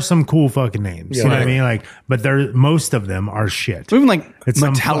name. There are some cool fucking names. Yeah. You know what I Right. mean? Like, but most of them are shit. Even like It's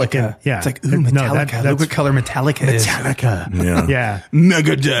some Metallica. fucking- yeah. It's like, ooh, No, Metallica. Look what color Metallica is. Metallica. Yeah. Yeah.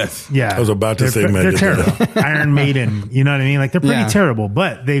 Megadeth. Yeah. I was about to say They're Megadeth. terrible. Iron Maiden, you know what I mean? Like they're pretty Yeah. terrible,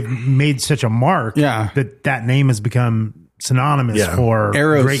 but they've made such a mark Yeah. that name has become synonymous Yeah. for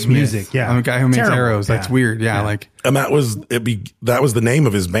Aerosmith. great music. Yeah. I'm a guy who makes Terrible. arrows. That's Yeah. weird. Yeah. Like, And that was the name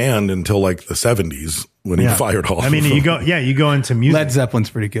of his band until like the 70s when he Yeah. fired all I mean, of them. you go into music. Led Zeppelin's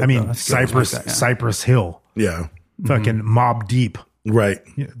pretty good. I mean, though. That's good. I like Cypress, that, yeah. Cypress Hill, Yeah. fucking Mob Deep, Right.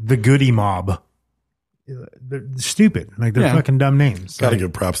 the Goody Mob. They're stupid. Like they're Yeah. fucking dumb names. Gotta Like,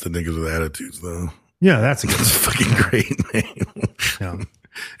 give props to niggas with attitudes though. yeah, that's a good. It's a fucking great name. Yeah.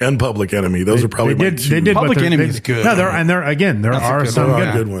 And Public Enemy. Those are probably they my did. two. They did. Public but they're- Enemy they- is good. No, there are good some one. good,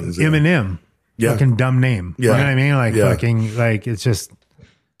 Yeah. good ones. Yeah. Eminem. Yeah. Fucking dumb name. Yeah. You know what I mean? Like Yeah. fucking like it's just.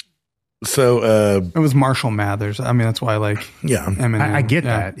 So It was Marshall Mathers. I mean, that's why I like yeah. Eminem. I get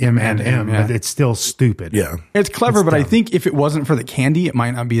Yeah. that M&M, yeah. but it's still stupid. Yeah. It's clever, It's but I dumb. think if it wasn't for the candy, it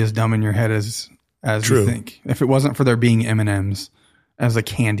might not be as dumb in your head as True. you think. If it wasn't for there being M&Ms as a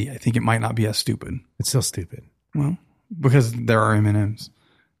candy, I think it might not be as stupid. It's still stupid. Well, because there are M&Ms.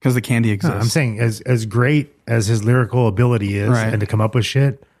 Because the candy exists. I'm saying as great as his lyrical ability is, Right. and to come up with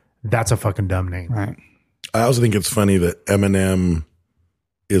shit, that's a fucking dumb name. Right. I also think it's funny that Eminem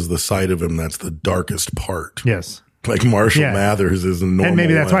is the side of him that's the darkest part. Yes. Like Marshall Yeah. Mathers is a normal And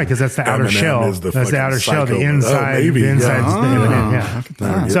maybe that's one. why, because that's the outer Eminem shell. is That's the fucking outer shell. The psycho. inside, maybe, the inside's yeah. the Eminem. Yeah. Look at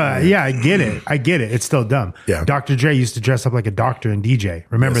that. So yeah, I get it. It's still dumb. Yeah. Dr. Dre used to dress up like a doctor and DJ.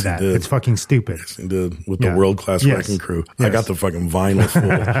 Remember Yes, he that? did. It's fucking stupid. Yes, he did with Yeah. the world class Yes. wrecking crew. Yes. I got the fucking vinyl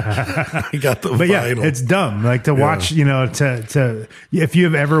full. I got the But yeah, vinyl. it's dumb. Like to watch, to if you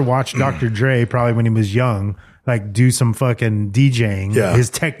have ever watched Dr. Dre, probably when he was young, like do some fucking DJing, Yeah. his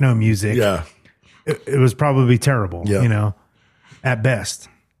techno music. Yeah. It was probably terrible. Yeah. At best.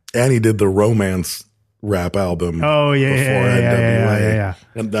 And he did the romance rap album. Oh, yeah, before yeah, NWA. yeah.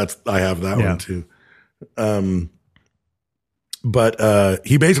 And I have that Yeah. one too. But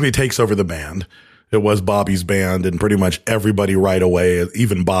he basically takes over the band. It was Bobby's band, and pretty much everybody right away,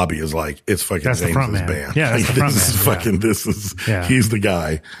 even Bobby is like, it's fucking That's the James's front man. band. Yeah, that's the front this is man. fucking, this is, Yeah. he's the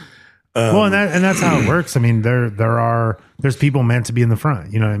guy. Well, and that's how it works. I mean, there's people meant to be in the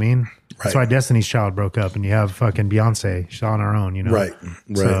front. You know what I mean? That's why Destiny's Child broke up, and you have fucking Beyonce. She's on her own. You know, Right.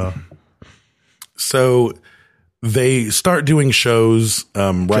 So they start doing shows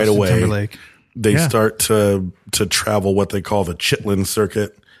right Justin away. Timberlake. They start to travel what they call the Chitlin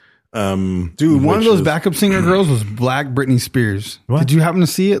circuit. Dude, one of those backup singer girls was Black Britney Spears. What? Did you happen to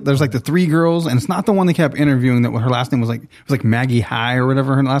see it? There's like the three girls, and it's not the one they kept interviewing that her last name was like, it was like Maggie High or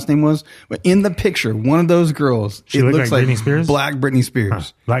whatever her last name was. But in the picture, one of those girls, She it looked looks like like Britney Spears? Black Britney Spears. Huh.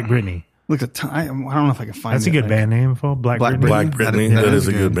 Like Britney. Look at I don't know if I can find That's a it. good Like, band name for Black Britney. Black Britney. That is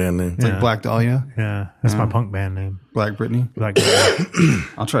a good band name. It's like Black Dahlia. Yeah, that's my punk band name. Black Britney. Black Britney.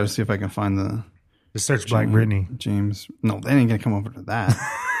 I'll try to see if I can find the Just search Black Britney. James. No, they ain't gonna come over to that.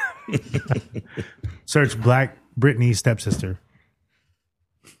 Search Black Britney stepsister.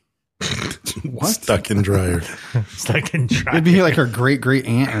 What? Stuck in dryer. Stuck in dryer. It'd be like her great great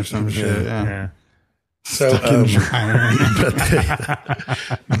aunt or some shit. Yeah. So Stuck in dryer.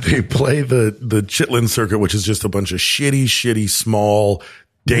 but they play the Chitlin circuit, which is just a bunch of shitty, small,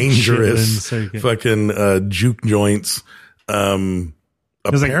 dangerous Chitlin circuit. fucking juke joints.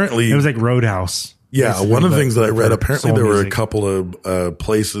 Apparently, it was like Roadhouse. yeah. Basically, One of the but things that I read, for apparently soul there were a music. couple of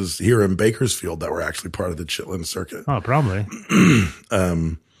places here in Bakersfield that were actually part of the Chitlin circuit. Oh, probably.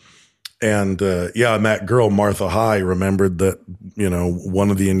 And that girl, Martha High, remembered that,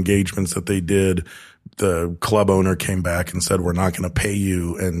 one of the engagements that they did, the club owner came back and said, we're not going to pay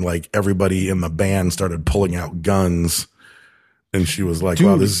you. And like everybody in the band started pulling out guns. And she was like, Dude,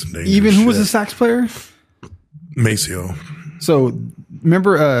 wow, this is dangerous even who was the shit. sax player? Maceo. So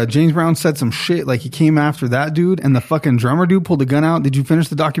remember, James Brown said some shit like he came after that dude, and the fucking drummer dude pulled a gun out. Did you finish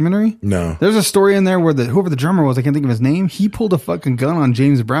the documentary? No. There's a story in there where whoever the drummer was, I can't think of his name. He pulled a fucking gun on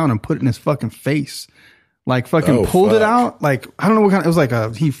James Brown and put it in his fucking face. Like fucking Oh, pulled it fuck. out. Like, I don't know what kind of, it was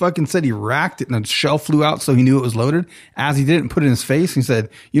like he fucking said he racked it and a shell flew out. So he knew it was loaded as he did it and put it in his face. He said,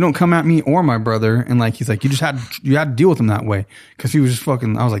 you don't come at me or my brother. And like, he's like, you had to deal with him that way. Cause he was just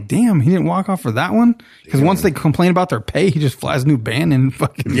fucking, I was like, damn, he didn't walk off for that one. Cause once they complain about their pay, he just flies a new band and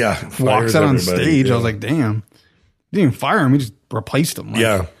fucking walks fires out on everybody, stage. yeah. I was like, damn, he didn't even fire him. He just replaced him. Like,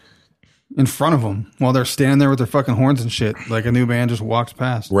 Yeah. in front of them while they're standing there with their fucking horns and shit. Like a new band just walks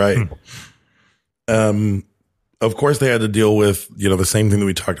past. Right. Of course, they had to deal with, the same thing that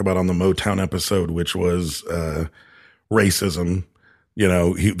we talked about on the Motown episode, which was racism.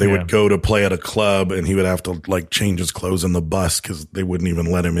 They would go to play at a club and he would have to like change his clothes in the bus because they wouldn't even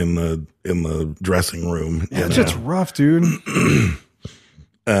let him in the dressing room. Yeah, it's just rough, dude.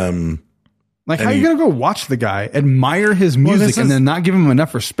 Like, how and you gonna go watch the guy, admire his music, and then not give him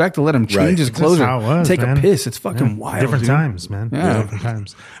enough respect to let him change Right. his That's clothes how it or was, take man. a piss? It's fucking wild. Different dude. times, man. Yeah. Different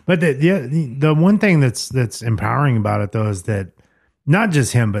times. But the one thing that's empowering about it though is that not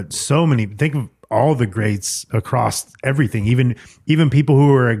just him, but so many. Think of all the greats across everything. Even people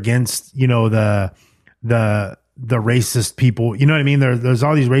who are against, the racist people. You know what I mean? There's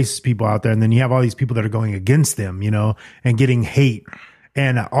all these racist people out there, and then you have all these people that are going against them. And getting hate.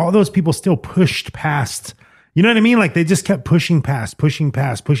 And all those people still pushed past, you know what I mean? Like they just kept pushing past. They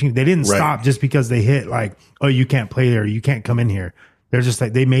didn't Right. stop just because they hit like, oh, you can't play there. You can't come in here. They're just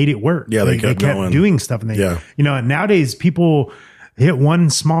like, they made it work. Yeah, they kept going. doing stuff. And and nowadays people hit one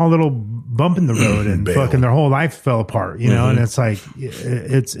small little bump in the road and Bail. fucking their whole life fell apart, and it's like,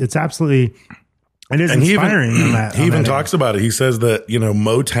 it's absolutely, it is And inspiring. he even talks about it. He says that,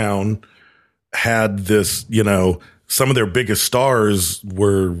 Motown had this, some of their biggest stars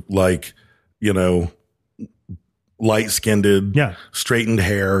were like, light skinned, straightened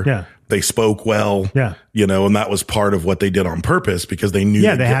hair. Yeah. They spoke well, and that was part of what they did on purpose because they knew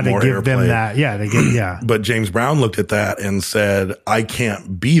they had to give them that. But James Brown looked at that and said, I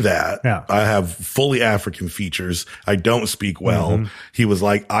can't be that. Yeah. I have fully African features. I don't speak well. He was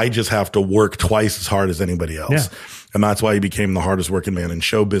like, I just have to work twice as hard as anybody else. Yeah. And that's why he became the hardest working man in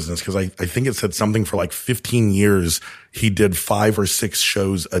show business. Cause I think it said something for like 15 years. He did 5 or 6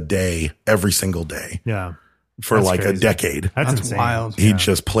 shows a day, every single day. Yeah. For that's like crazy. A decade. That's wild. He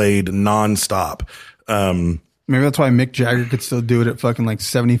just played nonstop. Maybe that's why Mick Jagger could still do it at fucking like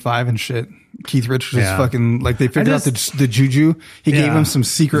 75 and shit. Keith Richards is fucking like they figured out the juju. He gave him some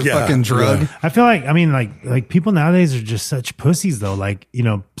secret fucking drug. I feel like, I mean, like people nowadays are just such pussies though. Like,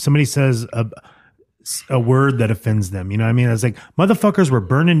 somebody says a word that offends them. You know what I mean? It's like motherfuckers were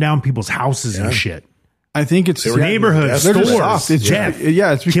burning down people's houses and shit. I think it's neighborhoods, they're stores. just soft. It's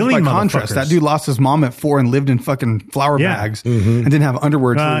it's because killing by contrast. motherfuckers. That dude lost his mom at 4 and lived in fucking flour bags and didn't have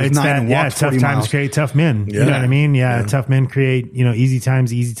underwear till he was 9 and walked 40 tough miles. times create tough men. You know what I mean? Yeah, tough men create, easy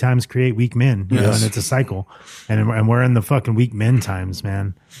times create weak men. You know, and it's a cycle. And we're in the fucking weak men times,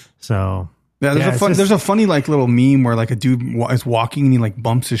 man. So Yeah, there's a funny like little meme where like a dude is walking and he like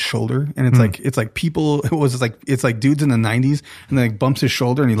bumps his shoulder and it's like people it's like dudes in the 90s and then like bumps his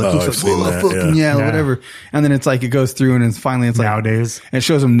shoulder and he looks like whatever, and then it's like it goes through and it's finally like nowadays and it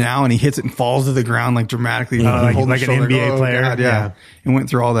shows him now and he hits it and falls to the ground like dramatically like an NBA player. God, and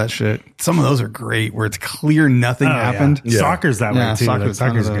went through all that shit. Some of those are great where it's clear nothing happened. Soccer's that way too.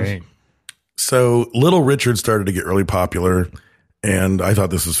 Soccer's great. So Little Richard started to get really popular. And I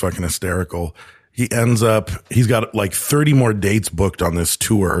thought this was fucking hysterical. He's got like 30 more dates booked on this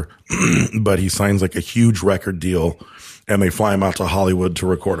tour, but he signs like a huge record deal and they fly him out to Hollywood to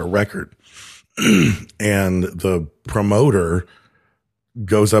record a record. And the promoter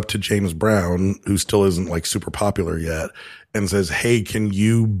goes up to James Brown, who still isn't like super popular yet, and says, hey, can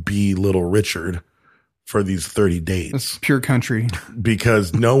you be Little Richard for these 30 dates? It's pure country.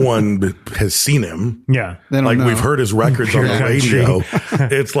 Because no one has seen him. Yeah. Like we've heard his records on the radio.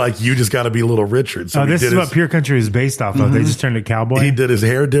 It's like, you just got to be Little Richard. So this is what pure country is based off of. They just turned to cowboy. He did his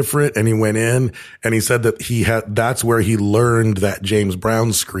hair different and he went in and he said that that's where he learned that James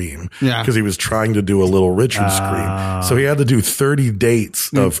Brown scream. Yeah. Because he was trying to do a Little Richard scream. So he had to do 30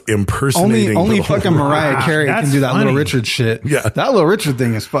 dates of impersonating. Only fucking Mariah Carey can do that Little Richard shit. Yeah. That Little Richard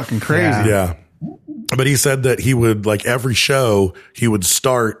thing is fucking crazy. Yeah. But he said that he would, like, every show, he would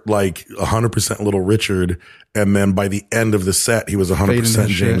start like 100% Little Richard. And then by the end of the set, he was 100%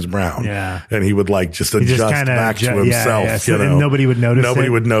 James Brown. Yeah. And he would like just adjust back to himself. Yeah. So nobody would notice. Nobody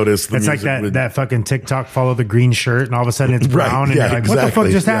would notice. It's like that fucking TikTok follow the green shirt and all of a sudden it's brown. And you're like, what the fuck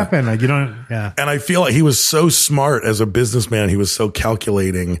just happened? Like, you don't, And I feel like he was so smart as a businessman. He was so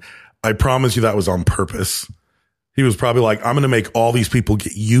calculating. I promise you that was on purpose. He was probably like, I'm going to make all these people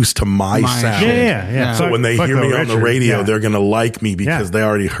get used to my sound. Yeah. So when they hear me on the radio, they're going to like me because they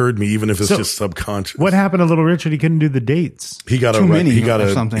already heard me, even if it's just subconscious. What happened to Little Richard? He couldn't do the dates. He got a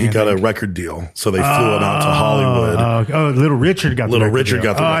record deal. So they flew him out to Hollywood. Little Richard got the record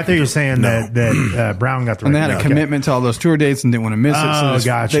deal. I thought you were saying that Brown got the record deal. And they had a commitment to all those tour dates and didn't want to miss it. So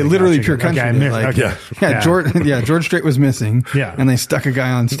gotcha. They literally pure country. George Strait was missing. Yeah. And they stuck a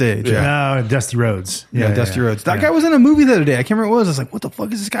guy on stage. No, Dusty Rhodes. Dusty Rhodes. That guy was in a movie the other day. I can't remember what it was. I was like, what the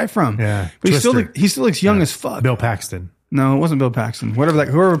fuck is this guy from? Yeah. But he still looks young as fuck. Bill Paxton. No, it wasn't Bill Paxton.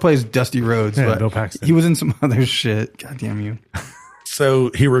 Whoever plays Dusty Rhodes. Yeah, but Bill Paxton. He was in some other shit. God damn you. So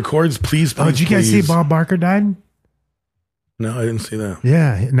he records Please, Please, did you guys see Bob Barker died? No, I didn't see that.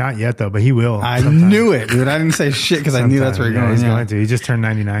 Yeah, not yet though, but he will. I knew it, dude. I didn't say shit because I knew that's where you're going. He's going to. He just turned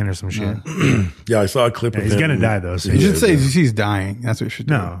 99 or some shit. Yeah, I saw a clip of him. He's going to die though. So you should say he's dying. That's what you should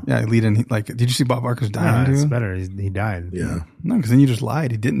do. No. Yeah, lead in. Like, did you see Bob Barker's dying? No, it's better. He died. Yeah. No, because then you just lied.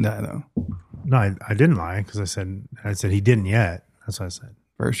 He didn't die though. No, I didn't lie because I said he didn't yet. That's what I said.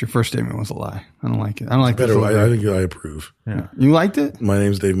 Your first statement was a lie. I don't like it. I don't like better. I think I approve. Yeah. You liked it? My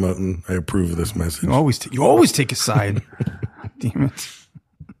name's Dave Moten. I approve of this message. You always take a side. Damn it.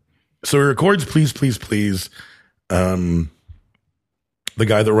 So he records Please, Please, Please. The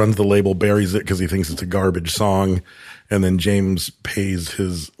guy that runs the label buries it because he thinks it's a garbage song. And then James pays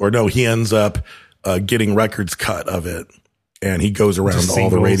he ends up getting records cut of it. And he goes around to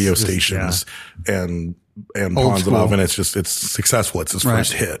all the radio stations and pawns it off. And it's successful. It's his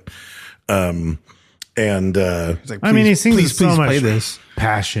first hit. Like, he sings with so much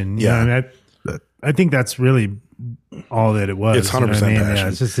passion. Yeah. I think that's really all that it was. It's 100% passion. Yeah,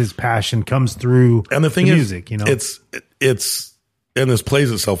 it's just his passion comes through. And the thing is, music, it's and this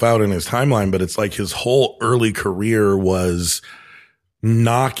plays itself out in his timeline, but it's like his whole early career was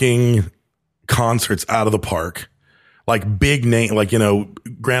knocking concerts out of the park. like big name, like,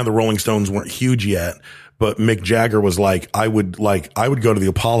 granted the Rolling Stones weren't huge yet, but Mick Jagger was like, I would go to the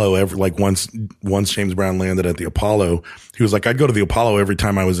Apollo once James Brown landed at the Apollo, he was like, I'd go to the Apollo every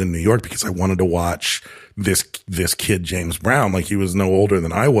time I was in New York because I wanted to watch this kid, James Brown. Like, he was no older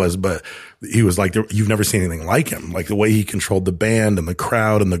than I was, but he was like, you've never seen anything like him. Like, the way he controlled the band and the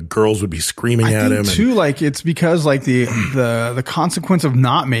crowd, and the girls would be screaming at him. Too, like, it's because like the consequence of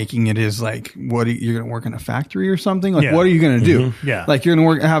not making it is like, you're going to work in a factory or something? Like, what are you going to do? Yeah. Like, you're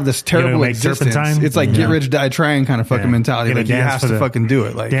going to have this terrible existence. Turpentine? It's like get rich, die trying kind of fucking mentality. Like, he has to fucking do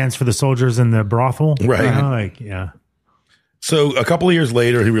it. Like, dance for the soldiers in the brothel. Right. Yeah. So a couple of years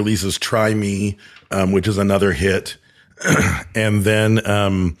later, he releases Try Me, which is another hit. And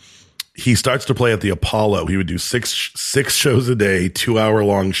then he starts to play at the Apollo. He would do six shows a day,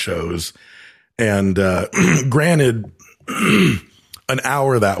 2-hour-long shows. And granted, an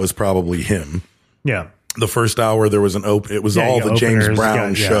hour that was probably him. Yeah. The first hour there was it was all the James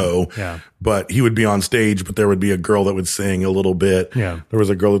Brown show, but he would be on stage, but there would be a girl that would sing a little bit. Yeah. There was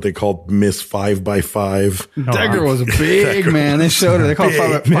a girl that they called Miss 5x5. That girl was big, man. They showed her. They called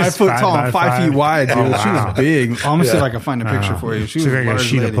her 5 foot tall and 5 feet wide, dude. She was big. I'm gonna see if I can find a picture for you. She was like a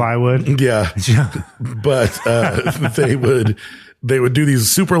sheet of plywood. Yeah. But they would do these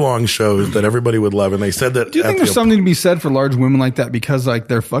super long shows that everybody would love. And they said that. Do you think there's something to be said for large women like that? Because like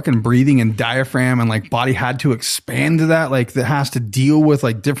their fucking breathing and diaphragm and like body had to expand to that, like that has to deal with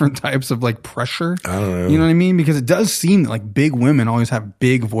like different types of like pressure. I don't know. You know what I mean? Because it does seem that like big women always have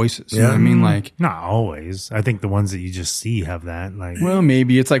big voices. You know what I mean? Like, not always. I think the ones that you just see have that. Like, well,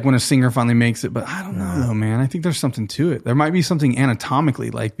 maybe it's like when a singer finally makes it, but I don't know though, man. I think there's something to it. There might be something anatomically,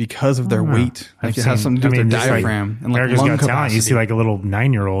 like because of their weight, like it has something to do with their diaphragm and like lung capacity. You see like a little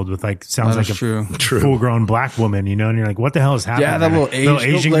 9-year-old with like sounds like a full-grown black woman, you know, and you're like, what the hell is happening? Yeah, that little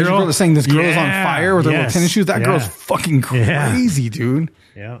Asian girl that's saying this girl is on fire with her little tennis shoes. That girl's fucking crazy, dude.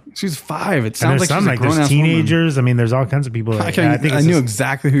 Yeah, she's 5. It sounds like she's like there's teenagers. Woman. I mean, there's all kinds of people. I knew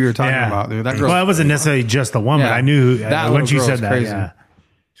exactly who you're talking about, dude. That girl. Well, it wasn't necessarily just the woman. I knew once you said that. Crazy. Yeah.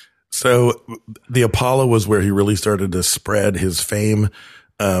 So the Apollo was where he really started to spread his fame.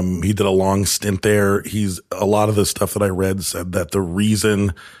 He did a long stint there. A lot of the stuff that I read said that the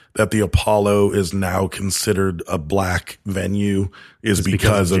reason that the Apollo is now considered a black venue is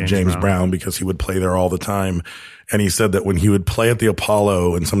because of James Brown, because he would play there all the time. And he said that when he would play at the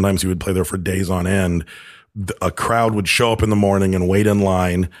Apollo, and sometimes he would play there for days on end, a crowd would show up in the morning and wait in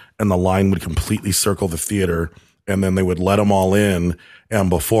line, and the line would completely circle the theater. And then they would let them all in. And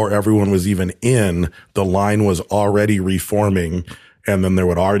before everyone was even in, the line was already reforming. And then there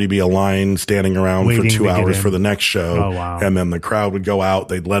would already be a line standing around for 2 hours for the next show. Oh, wow. And then the crowd would go out.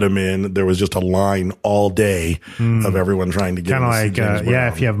 They'd let him in. There was just a line all day of everyone trying to get kind of like,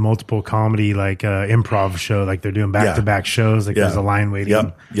 if you have multiple comedy, like improv show, like they're doing back-to-back shows, like there's a line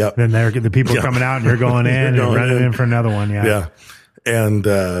waiting. Yep. Then the people are coming out and you're going in and running in for another one. Yeah. And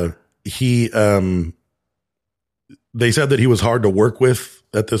they said that he was hard to work with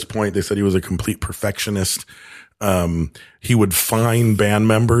at this point. They said he was a complete perfectionist. He would fine band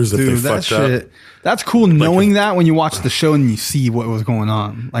members if they fucked up. That's cool knowing that when you watch the show and you see what was going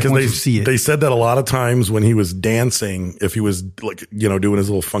on. Like once you see it. They said that a lot of times when he was dancing, if he was like, doing his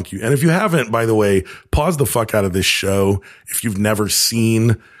little funky. And if you haven't, by the way, pause the fuck out of this show. If you've never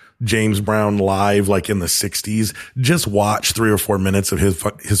seen James Brown live, like in the 60s, just watch 3 or 4 minutes of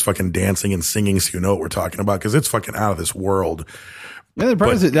his fucking dancing and singing so you know what we're talking about, because it's fucking out of this world. Yeah,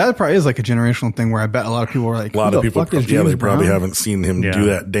 that probably is like a generational thing where I bet a lot of people are like, a lot of people, they probably haven't seen him do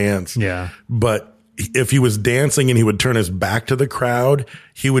that dance. Yeah. But if he was dancing and he would turn his back to the crowd,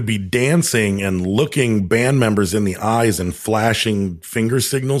 he would be dancing and looking band members in the eyes and flashing finger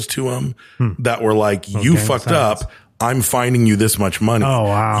signals to them that were like, you fucked up. I'm finding you this much money. Oh,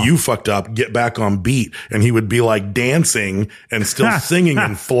 wow. You fucked up. Get back on beat. And he would be like dancing and still singing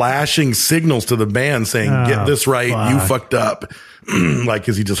and flashing signals to the band saying, get this right. You fucked up. Like,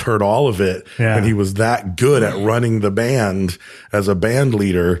 cause he just heard all of it. Yeah. And he was that good at running the band as a band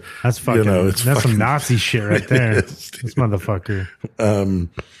leader. That's fucking, that's some Nazi shit right there. This motherfucker.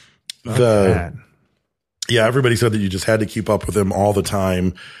 Yeah, everybody said that you just had to keep up with him all the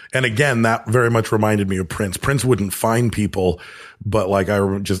time. And again, that very much reminded me of Prince. Prince wouldn't find people, but like I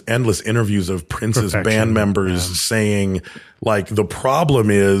remember just endless interviews of Prince's band members saying like, the problem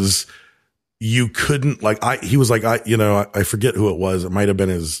is you couldn't he was like, I forget who it was. It might've been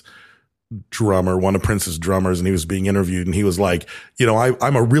his drummer, one of Prince's drummers. And he was being interviewed and he was like,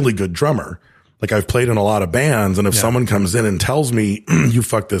 I'm a really good drummer. Like I've played in a lot of bands. And if someone comes in and tells me you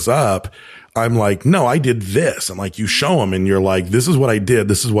fucked this up, I'm like, no, I did this. And like, you show them and you're like, this is what I did.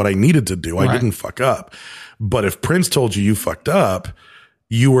 This is what I needed to do. I didn't fuck up. But if Prince told you fucked up,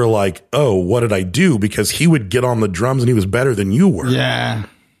 you were like, oh, what did I do? Because he would get on the drums and he was better than you were. Yeah.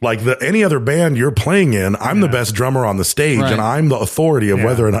 Like any other band you're playing in, I'm the best drummer on the stage and I'm the authority of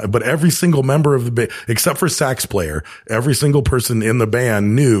whether or not, but every single member of the band, except for sax player, every single person in the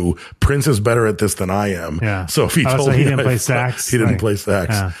band knew Prince is better at this than I am. Yeah. So if he told me he didn't play sax. He didn't play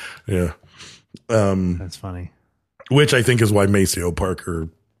sax. Yeah. That's funny. Which I think is why Maceo Parker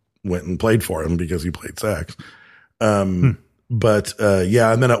went and played for him, because he played sax. But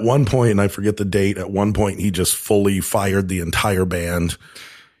yeah, and then at one point, and I forget the date, at one point he just fully fired the entire band.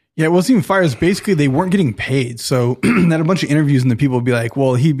 Yeah, it wasn't even fires. Basically, they weren't getting paid. So they had a bunch of interviews and the people would be like,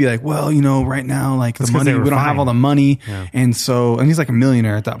 well, he'd be like, well, you know, right now, like the money, we don't have all the money. Yeah. And so, and he's like a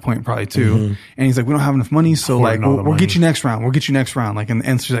millionaire at that point, probably too. And he's like, we don't have enough money. So like, we'll get you next round. We'll get you next round. Like,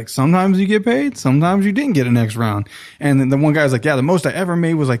 and she's like, sometimes you get paid. Sometimes you didn't get a next round. And then the one guy's like, yeah, the most I ever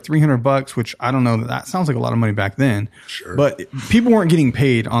made was like $300, which I don't know. That sounds like a lot of money back then. Sure. But people weren't getting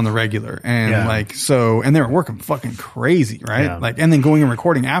paid on the regular. And like, so, and they were working fucking crazy, right? Yeah. Like, and then going and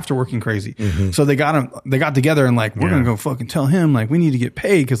recording after working crazy. So they got together and like, we're going to go fucking tell him like, we need to get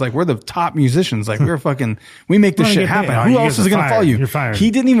paid. Cause like, we're the top musicians. Like we're fucking, we make this shit happen. Who else is going to follow you? You're fired.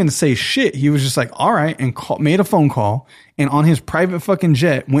 He didn't even say shit. He was just like, all right. And made a phone call and on his private fucking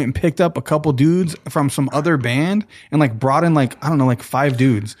jet went and picked up a couple dudes from some other band and like brought in like, I don't know, like 5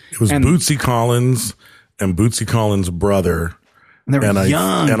 dudes. It was Bootsy Collins and Bootsy Collins' brother. And they were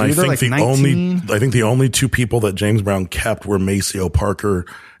young. And I think like the 19. the only 2 people that James Brown kept were Maceo Parker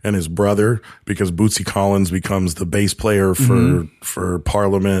and his brother, because Bootsy Collins becomes the bass player for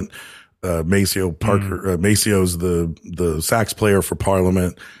Parliament. Maceo Parker, Maceo's the sax player for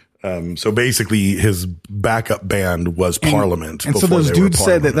Parliament. So basically his backup band was Parliament. And so those dudes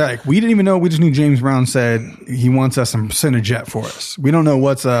said that they're like, we didn't even know. We just knew James Brown said he wants us to send a jet for us. We don't know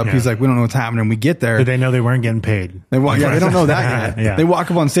what's up. Yeah. He's like, we don't know what's happening. We get there. Did they know they weren't getting paid? They don't know that yet. They walk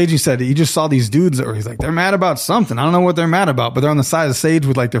up on stage. He said he just saw these dudes or he's like, they're mad about something. I don't know what they're mad about, but they're on the side of the stage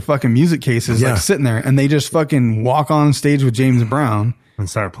with like their fucking music cases, like sitting there, and they just fucking walk on stage with James Brown. And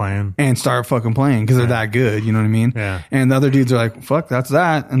start playing. And start fucking playing because they're that good. You know what I mean? Yeah. And the other dudes are like, fuck, that's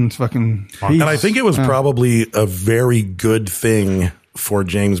that. And it's fucking peace. And I think it was probably a very good thing for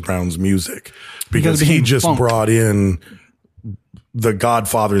James Brown's music because he just brought in the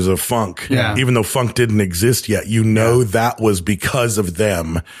godfathers of funk. Yeah. Even though funk didn't exist yet, that was because of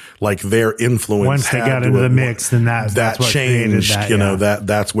them. Like their influence. Once they got into the mix, then that's what changed. That, you know,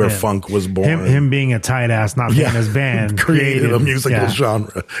 that's where funk was born. Him being a tight ass, not being his band, created a musical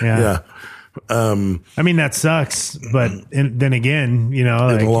genre. Yeah. I mean, that sucks, but then again, you know,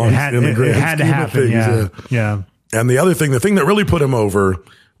 like, it had to happen. Yeah. And the thing that really put him over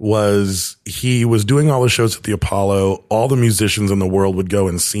was he was doing all the shows at the Apollo. All the musicians in the world would go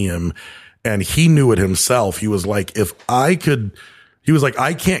and see him. And he knew it himself. He was like, I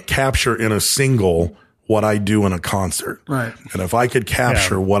can't capture in a single what I do in a concert. Right. And if I could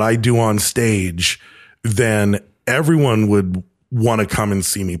capture what I do on stage, then everyone would want to come and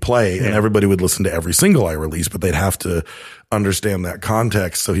see me play and everybody would listen to every single I release, but they'd have to understand that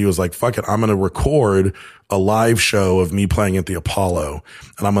context. So he was like, fuck it. I'm going to record a live show of me playing at the Apollo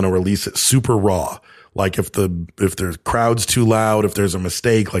and I'm going to release it super raw. Like if the crowd's too loud, if there's a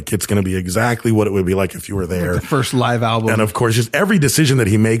mistake, like it's going to be exactly what it would be like if you were there. Like the first live album. And of course, just every decision that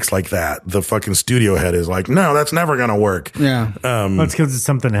he makes like that, the fucking studio head is like, no, that's never going to work. Yeah. Well, it's because it's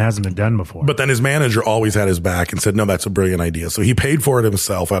something that hasn't been done before. But then his manager always had his back and said, no, that's a brilliant idea. So he paid for it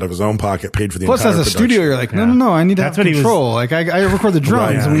himself out of his own pocket, paid for the Plus, entire as a studio, you're like, no, I need to have control. Like I record the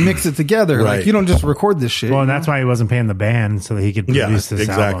drums and we mix it together. Right. Like you don't just record this shit. Well, and that's why he wasn't paying the band so that he could produce this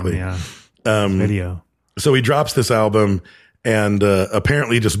album. Yeah. Video. So he drops this album and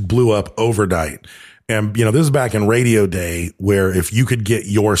apparently just blew up overnight. And, you know, this is back in radio day where if you could get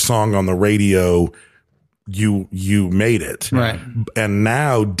your song on the radio, you made it. Right. And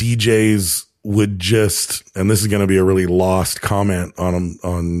now DJs would just, and this is going to be a really lost comment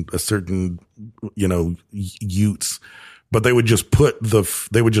on a certain, you know, Utes, but they would just put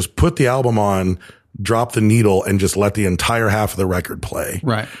the album on, drop the needle and just let the entire half of the record play.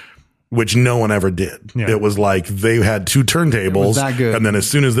 Right. Which no one ever did. Yeah. It was like they had 2 turntables that good. And then as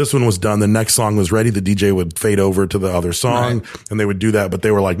soon as this one was done, the next song was ready. The DJ would fade over to the other song and they would do that. But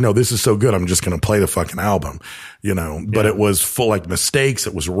they were like, no, this is so good. I'm just going to play the fucking album, you know, but it was full like mistakes.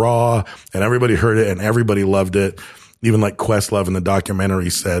 It was raw and everybody heard it and everybody loved it. even like Questlove in the documentary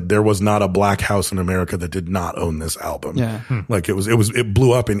said, there was not a black house in America that did not own this album. Yeah. Like it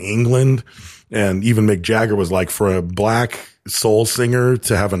blew up in England. And even Mick Jagger was like, for a black soul singer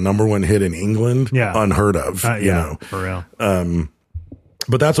to have a number one hit in England, unheard of, you know, for real.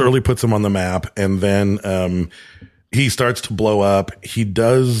 But that's what really puts him on the map. And then, he starts to blow up. He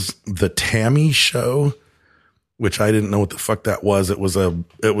does the Tammy Show, which I didn't know what the fuck that was. It was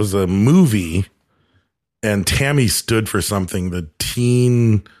a movie, and Tammy stood for something, the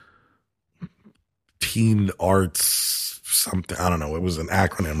teen arts something. I don't know. It was an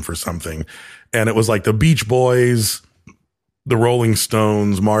acronym for something. And it was like the Beach Boys, the Rolling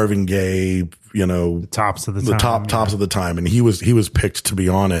Stones, Marvin Gaye, you know, tops of the tops of the time. And he was picked to be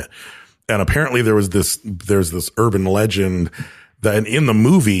on it. And apparently there's this urban legend that in the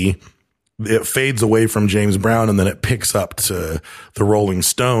movie, it fades away from James Brown and then it picks up to the Rolling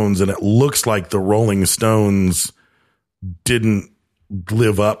Stones. And it looks like the Rolling Stones didn't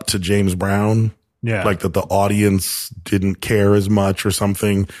live up to James Brown. Yeah. Like that the audience didn't care as much or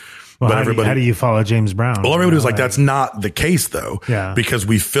something. Well, but how do you follow James Brown? Well, everybody was like, that's not the case though. Yeah. Because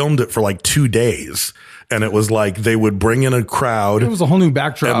we filmed it for like 2 days. And it was like they would bring in a crowd. It was a whole new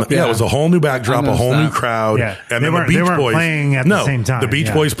backdrop. Yeah, it was a whole new backdrop, a whole new crowd. Yeah. And they then weren't, the Beach they weren't Boys playing at the same time. The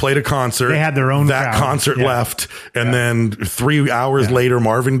Beach Boys played a concert. They had their own that crowd. concert left. And then 3 hours later,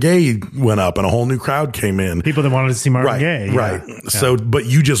 Marvin Gaye went up and a whole new crowd came in. People that wanted to see Marvin Gaye. Right. So, but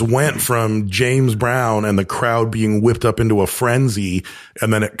you just went from James Brown and the crowd being whipped up into a frenzy.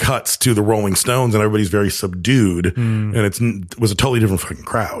 And then it cuts to the Rolling Stones and everybody's very subdued. And it was a totally different fucking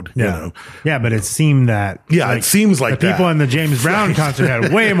crowd. Yeah. You know? Yeah, but it seemed that. Yeah, it seems like the people in the James Brown concert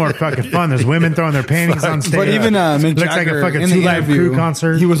had way more fucking fun. There's women throwing their panties on stage. But even Mick looks like Jagger a fucking in the Two Live interview, Crew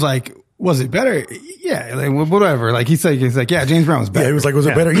concert. he was like, was it better? Yeah, like, whatever. Like he's like, yeah, James Brown was better. Yeah, he was like, was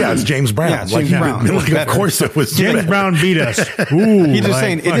it better? Yeah, it's James Brown. Yeah, it's James Brown. Like, of course it was. James better. Brown beat us. Ooh, He's just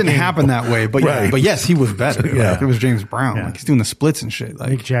saying it didn't happen that way, but Right. but yes, he was better. Yeah. Like, it was James Brown. Yeah. Like he's doing the splits and shit. Like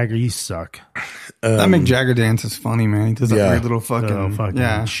Mick Jagger, you suck. that Mick Jagger dance is funny, man. He does that weird little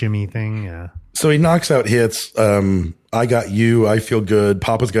fucking shimmy thing. Yeah. So he knocks out hits. I Got You, I Feel Good.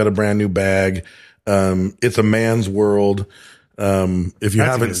 Papa's Got a Brand New Bag. It's a Man's World. If you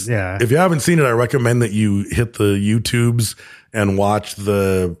haven't seen it, I recommend that you hit the YouTubes and watch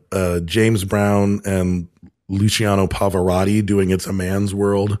the James Brown and Luciano Pavarotti doing It's a Man's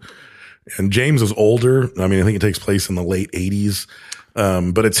World. And James is older. I mean, I think it takes place in the late 80s.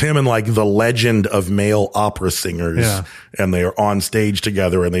 But it's him and like the legend of male opera singers. Yeah. And they are on stage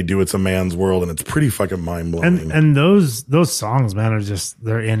together and they do It's a Man's World. And it's pretty fucking mind blowing. And those songs, man, are just,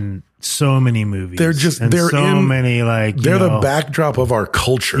 they're in so many movies. They're many, like, they're the backdrop of our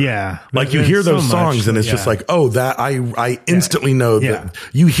culture. Yeah. Like you hear those songs and it's just like, oh, that I instantly know that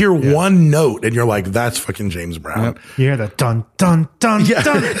you hear one note and you're like, that's fucking James Brown. Yep. You hear the dun, dun, dun,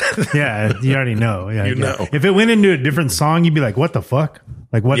 dun. Yeah. You already know. Yeah. You know. If it went into a different song, you'd be like, what the fuck?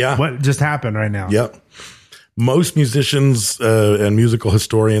 Like what just happened right now? Yep. Most musicians and musical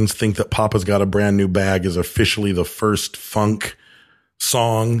historians think that Papa's Got a Brand New Bag is officially the first funk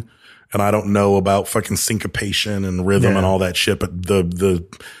song. And I don't know about fucking syncopation and rhythm and all that shit, but the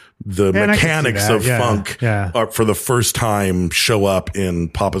mechanics of funk are for the first time show up in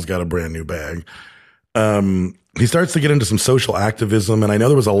Papa's Got a Brand New Bag. He starts to get into some social activism, and I know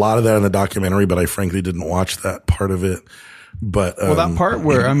there was a lot of that in the documentary, but I frankly didn't watch that part of it. But that part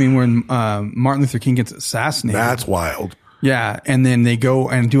where when Martin Luther King gets assassinated, that's wild. Yeah, and then they go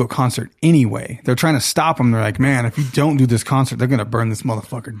and do a concert anyway. They're trying to stop him. They're like, man, if you don't do this concert, they're going to burn this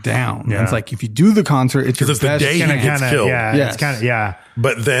motherfucker down. Yeah. And it's like, if you do the concert, it's your it's best the day he gets killed. Yeah, yes. It's kind of,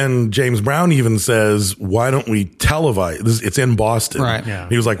 But then James Brown even says, why don't we televise this? It's in Boston. Right. Yeah.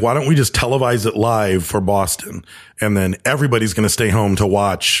 He was like, why don't we just televise it live for Boston? And then everybody's going to stay home to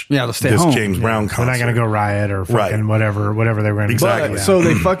watch they'll stay this home. James Brown concert. They're not going to go riot or fucking whatever they were going to do. Exactly. So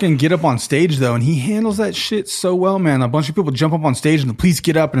they fucking get up on stage though, and he handles that shit so well, man. A bunch of people jump up on stage and the police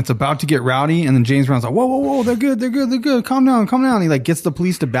get up and it's about to get rowdy. And then James Brown's like, whoa, they're good. Calm down. And he like gets the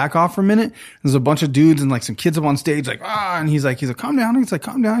police to back off for a minute. There's a bunch of dudes and like some kids up on stage, like, and he's like, calm down. He's like,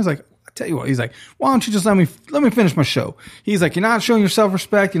 calm down. He's like, I tell you what, he's like, why don't you just let me finish my show? He's like, you're not showing yourself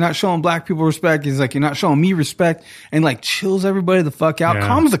respect. You're not showing black people respect. He's like, you're not showing me respect, and like chills everybody the fuck out,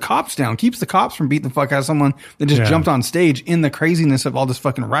 calms the cops down, keeps the cops from beating the fuck out of someone that just jumped on stage in the craziness of all this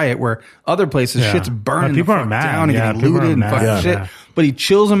fucking riot where other places shit's burning people the are fuck mad. down and getting looted and fucking shit. But he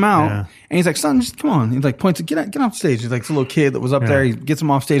chills him out and he's like, son, just come on. He like points to get off stage. He's like, this little kid that was up there. He gets him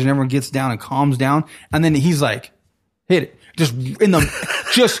off stage and everyone gets down and calms down. And then he's like, hit it. Just in the,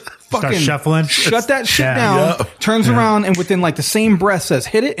 just fucking shuffling. Shut that shit Yeah. down. Yeah. Turns around and within like the same breath says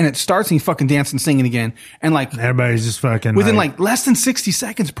hit it, and it starts and he fucking dancing, singing again, and like Everybody's just fucking within like less than 60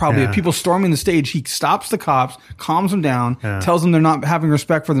 seconds probably Yeah. of people storming the stage, he stops the cops, calms them down, tells them they're not having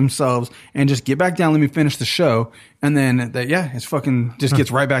respect for themselves, and just get back down, let me finish the show. And then it's fucking just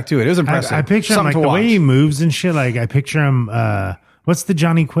gets right back to it. It was impressive. I picture him Something like to the watch. way he moves and shit. Like I picture him. What's the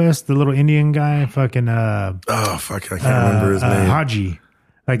Johnny Quest, the little Indian guy? Fucking Oh fuck, I can't remember his name. Haji.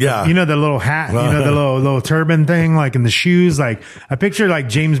 Like, Yeah. you know, the little hat, you know, the little turban thing, like in the shoes. Like I picture like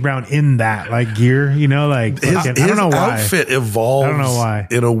James Brown in that like gear, you know, like fucking, I don't know why. Outfit evolves. I don't know why.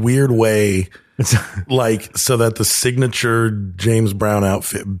 In a weird way. Like so that the signature James Brown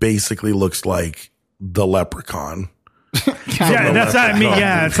outfit basically looks like the Leprechaun. Yeah, that's what I mean.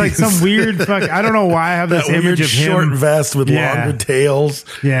 Yeah, it's like some weird fuck. I don't know why I have this That image weird of short him. vest with longer tails.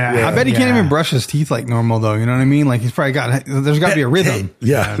 Yeah. I bet he can't even brush his teeth like normal though. You know what I mean? Like he's probably there's got to be a rhythm.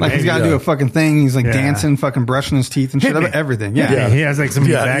 Yeah. Like he's got to do a fucking thing. He's like Yeah. dancing, fucking brushing his teeth and shit. Everything. Yeah. Yeah, he has like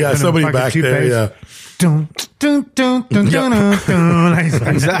somebody back. Yeah, somebody fucking back toothpaste. there. Yeah. Dun, dun, dun, dun, dun, dun, dun. Like,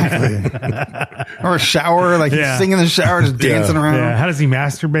 Exactly. Or a shower, like he's singing in the shower, just dancing around. Yeah, how does he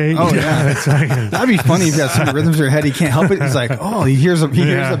masturbate? Oh yeah, It's like- that'd be funny if you got some rhythms in your head. He can't help it. He's like, oh, he hears a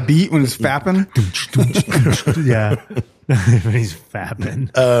beat when he's fapping. yeah, when he's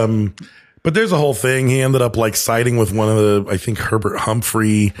fapping. But there's a whole thing. He ended up like siding with one of the, I think Herbert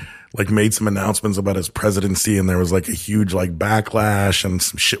Humphrey, like made some announcements about his presidency, and there was like a huge like backlash and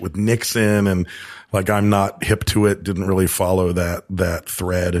some shit with Nixon, and like I'm not hip to it, didn't really follow that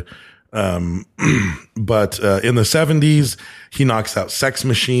thread. But in the 70s, he knocks out Sex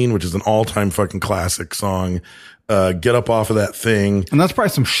Machine, which is an all-time fucking classic song. Get up off of that thing. And that's probably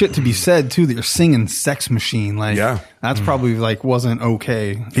some shit to be said too, that you're singing Sex Machine. Like, that's probably like wasn't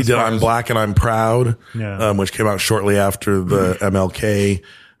okay. He did I'm Black and I'm Proud, Yeah. which came out shortly after the MLK.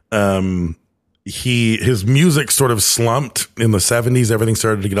 His music sort of slumped in the 70s. Everything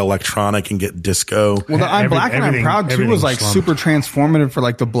started to get electronic and get disco. Well, the I'm Black and I'm Proud too was like super transformative for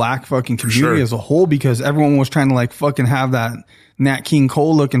like the black fucking community sure. as a whole, because everyone was trying to like fucking have that Nat King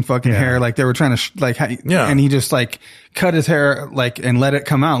Cole looking fucking hair. Like they were trying to and he just like cut his hair like and let it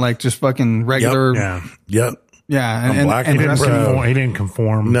come out like just fucking regular. Yep. Yeah. I'm black he and I'm proud. He didn't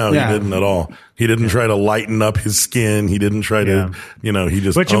conform. No, he didn't at all. He didn't try to lighten up his skin. He didn't try to, he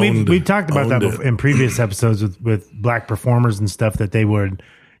just Which owned, we've talked about that owned it. in previous episodes with black performers and stuff, that they would,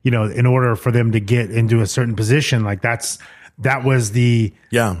 in order for them to get into a certain position, like that was the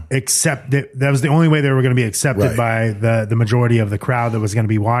that was the only way they were going to be accepted by the majority of the crowd that was going to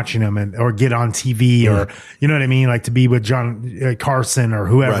be watching them or get on TV or you know what I mean, like to be with John Carson or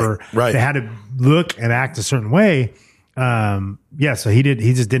whoever. Right. They had to look and act a certain way. So he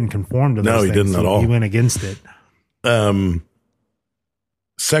just didn't conform to those No, he things. didn't at all. He went against it.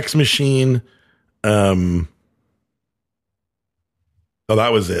 Sex Machine. Oh,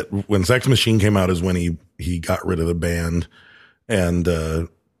 that was it. When Sex Machine came out is when he got rid of the band and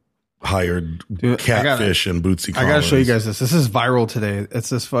hired Catfish and Bootsy Collins. I gotta show you guys this. This is viral today. It's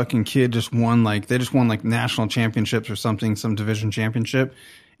this fucking kid just won like national championships or something, some division championship,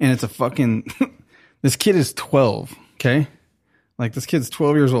 and it's a fucking this kid is 12. Okay, like this kid's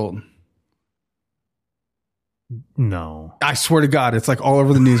 12 years old. No, I swear to God, it's like all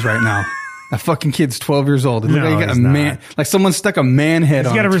over the news right now. That fucking kid's 12 years old. It looked like he got a man, like someone stuck a man head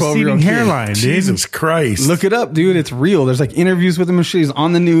on. He's got a 12-year-old receding kid. hairline, dude. Jesus Christ. Look it up, dude. It's real. There's like interviews with him and shit. He's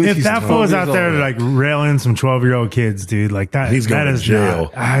on the news. If He's that 12 fool was years out there old. like railing some 12-year-old kids, dude, like that, He's going that to is jail.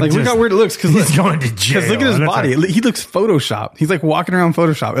 not- Like, look how weird it looks. Cause he's look, going to jail. Because look at his That's body. like- He looks Photoshopped. He's like walking around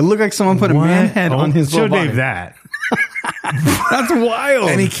Photoshop. It looked like someone put a man head on his Show little body. Dave that. That's wild.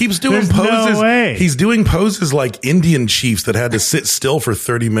 And he keeps doing There's no poses. way. He's doing poses like Indian chiefs that had to sit still for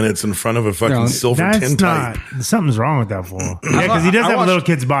 30 minutes in front of a fucking No, silver That's tintype. not. Something's wrong with that fool. Yeah, because he does I have a watched- little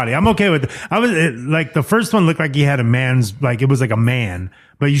kid's body. I'm okay with. Like the first one looked like he had a man's, like it was like a man.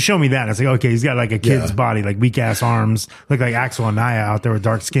 But you show me that, it's like okay, he's got like a kid's Yeah. body, like weak ass arms, look like Axel and Nia out there with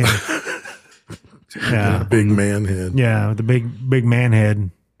dark skin. Yeah, Big man head. yeah, with the big man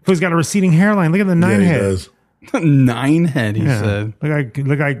head. He's got a receding hairline. Look at the Yeah, nine he head. does. 9 head, he Yeah. said.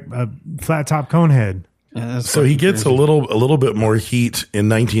 Look like a flat top cone head. Yeah, that's So he fucking gets crazy. a little bit more heat in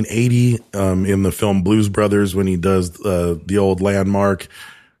 1980 in the film Blues Brothers when he does the old Landmark.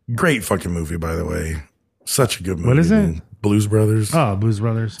 Great fucking movie, by the way. Such a good movie. What is it? man. Blues Brothers. Oh, Blues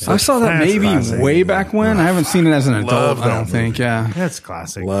Brothers. I saw that That's maybe classic. way back when. I haven't seen it as an adult, Love I that don't think. movie. Yeah. That's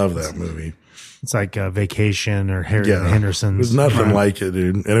classic. Love that movie. It's like Vacation or Harry Yeah. Henderson's. There's nothing like it,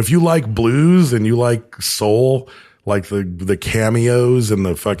 dude. And if you like blues and you like soul, Like the cameos and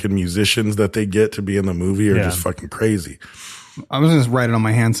the fucking musicians that they get to be in the movie are just fucking crazy. I was going to write it on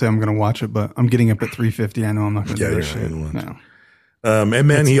my hand, say I'm going to watch it, but I'm getting up at 3:50. I know I'm not going to do that shit. No. And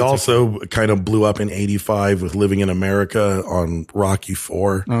then he also kind of blew up in 85 with Living in America on Rocky IV.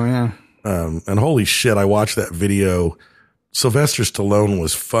 Oh, yeah. And holy shit, I watched that video. Sylvester Stallone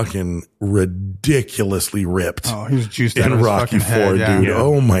was fucking ridiculously ripped. Oh, he was juiced in out of his Rocky fucking head, IV, yeah. dude.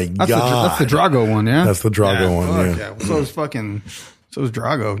 Oh my God. That's the Drago one, yeah? That's the Drago one, yeah. So was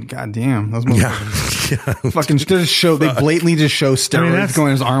Drago. God damn. Those motherfuckers. Fucking just show, they blatantly just show steroids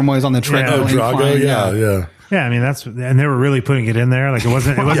going his arm while he's on the treadmill. Oh, Drago, yeah. Yeah, I mean and they were really putting it in there. Like it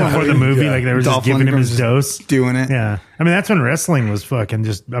wasn't for the movie. Like they were just giving him his dose, doing it. Yeah, I mean that's when wrestling was fucking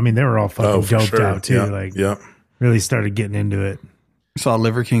just. I mean they were all fucking doped out too. Really started getting into it. Saw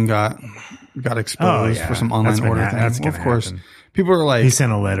Liver King got exposed for some online order thing. Of course, people are like, he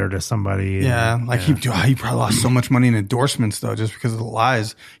sent a letter to somebody. He probably lost so much money in endorsements though, just because of the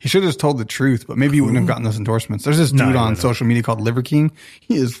lies. He should have just told the truth, but maybe he wouldn't have gotten those endorsements. There's this dude on social media called Liver King.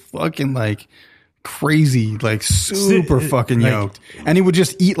 He is fucking like crazy, like super fucking yoked, and he would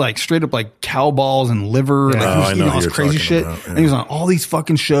just eat like straight up like cow balls and liver. Like he was eating all this crazy shit, and he was on all these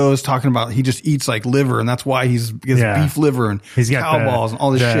fucking shows talking about he just eats like liver, and that's why he has beef liver and he's got cow balls and all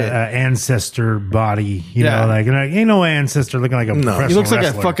this shit. Ancestor body, you know, like ain't no ancestor looking like a professional he looks like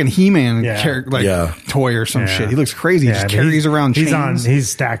wrestler. a fucking He-Man toy or some shit. He looks crazy. He just carries around chains. He's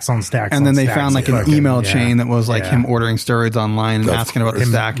stacks on stacks, and then they found like an email chain that was like him ordering steroids online and asking about the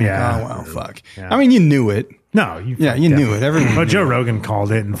stacking. Oh wow, fuck. Yeah. I mean, you knew it. No, you knew it. Everyone. Well, Joe Rogan called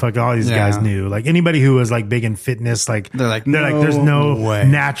it, and fuck, all these guys knew. Like anybody who was like big in fitness, they're like, there's no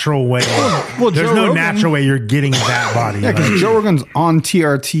natural way. There's no natural way you're getting that body. Yeah, because Joe Rogan's on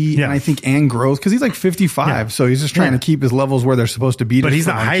TRT, and I think growth because he's like 55, so he's just trying to keep his levels where they're supposed to be. But he's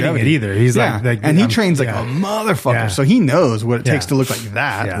not hiding it either. He's and he trains like a motherfucker, so he knows what it takes to look like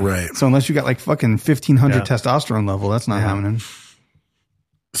that. Yeah. Right. So unless you got like fucking 1500 testosterone level, that's not happening.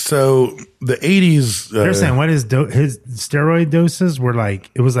 So the 80s, they're saying what his steroid doses were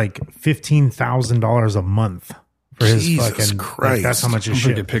like. It was like $15,000 a month for his fucking. Christ. Like, that's how much his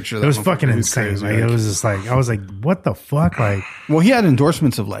shit. Picture it was fucking insane. Crazy, like, it was just like I was like, what the fuck? Like, well, he had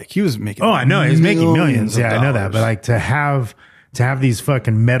endorsements of like he was making. Oh, I know he was making millions. Yeah, I know that. But like to have these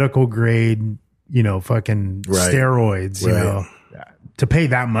fucking medical grade, fucking steroids, you know, to pay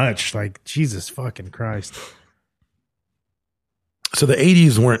that much, like Jesus fucking Christ. So the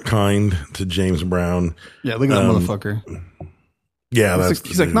 80s weren't kind to James Brown. Yeah, look at that motherfucker. Yeah,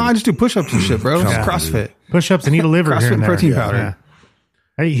 he's like, no, I just do push-ups and shit, bro. It's CrossFit. Push-ups and eat a liver CrossFit here and protein there. powder. Yeah.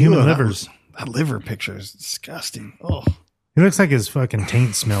 I eat human livers. That liver picture is disgusting. Oh, he looks like his fucking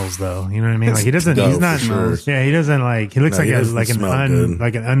taint smells though. You know what I mean? Like he doesn't. He's not. Sure. Yeah, he doesn't like. He looks like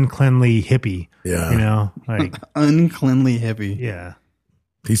an uncleanly hippie. Yeah, you know, like uncleanly hippie. Yeah.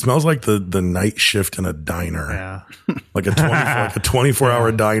 He smells like the night shift in a diner. Yeah. Like a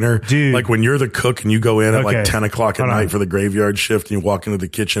 24-hour diner. Dude. Like when you're the cook and you go in at like 10 o'clock at night for the graveyard shift and you walk into the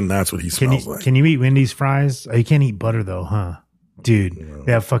kitchen, that's what he smells like. Can you eat Wendy's fries? Oh, you can't eat butter though, huh? Dude,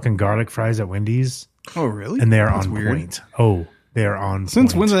 they have fucking garlic fries at Wendy's. Oh, really? And they're on point. Oh, they're on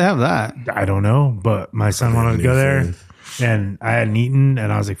Since point. when do they have that? I don't know, but my son wanted to go there. And I hadn't eaten,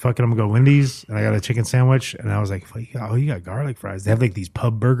 and I was like, fuck it, I'm gonna go Wendy's. And I got a chicken sandwich, and I was like, oh, you got garlic fries. They have like these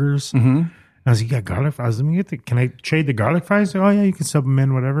pub burgers. Mm-hmm. And I was like, you got garlic fries? Let me get can I trade the garlic fries? Oh, yeah, you can sub them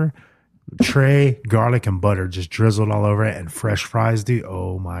in, whatever. Tray, garlic, and butter just drizzled all over it, and fresh fries, dude.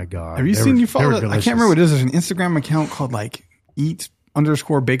 Oh my God. Have you you follow that? I can't remember what it is. There's an Instagram account called like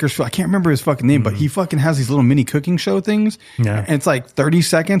Eat_Bakersfield. I can't remember his fucking name, but he fucking has these little mini cooking show things. Yeah. And it's like 30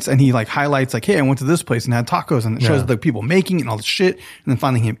 seconds and he like highlights like, hey, I went to this place and had tacos, and it shows the people making it and all the shit, and then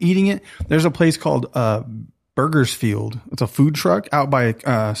finally him eating it. There's a place called Burgersfield. It's a food truck out by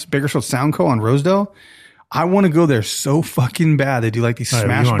Bakersfield Soundco on Rosedale. I want to go there so fucking bad. They do like these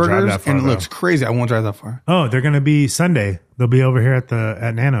smash burgers and it looks crazy. I won't drive that far. Oh, they're going to be Sunday. They'll be over here at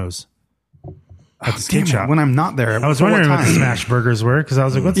Nano's. At the skate shop. When I'm not there, I was wondering what the smash burgers were because I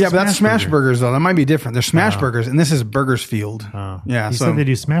was like, "What's?" Yeah, but that's smash burgers though. That might be different. They're smash burgers, and this is Burgersfield. Yeah, you said they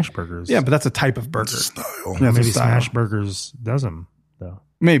do smash burgers. Yeah, but that's a type of burger style. Yeah, maybe Smash Burgers does them though.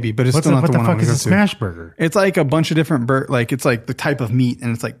 Maybe, but it's still not the one. What the fuck is a smash burger? It's like a bunch of different like it's like the type of meat,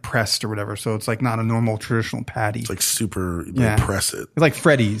 and it's like pressed or whatever. So it's like not a normal traditional patty. It's like super. They press it. It's like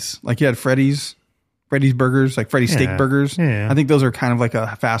Freddy's. Like you had Freddy's burgers, like Freddy's steak burgers. Yeah. I think those are kind of like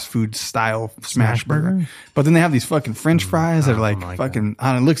a fast food style smash burger. But then they have these fucking French fries that are like fucking.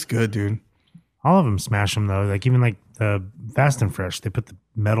 I don't know, it looks good, dude. All of them smash them though. Like even like Fast and Fresh. They put the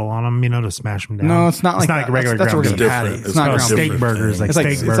metal on them, to smash them down. No, it's not like a regular that's ground organic beef. patty. Different. It's not ground steak beef. burgers, like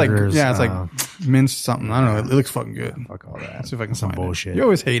steak burgers. It's like minced something. I don't know. It looks fucking good. Fuck all that. Let's see if I can Some find bullshit. it. You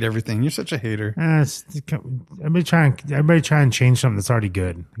always hate everything. You're such a hater. Everybody try and change something that's already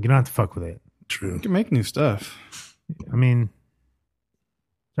good. You don't have to fuck with it. True. You can make new stuff. I mean,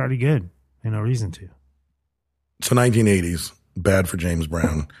 it's already good. Ain't no reason to. So 1980s, bad for James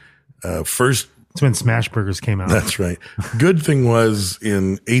Brown. First, it's when Smash Burgers came out. That's right. Good thing was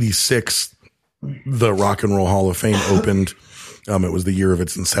in 86, the Rock and Roll Hall of Fame opened. It was the year of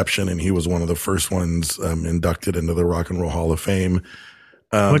its inception, and he was one of the first ones inducted into the Rock and Roll Hall of Fame.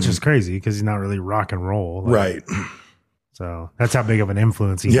 Which is crazy because he's not really rock and roll. Right. So that's how big of an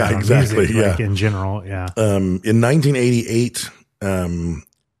influence he had on music, in general. Yeah. In 1988,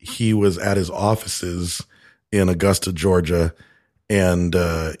 he was at his offices in Augusta, Georgia, and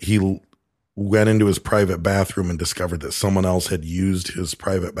he went into his private bathroom and discovered that someone else had used his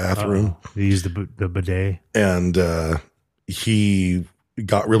private bathroom. He used the bidet. And he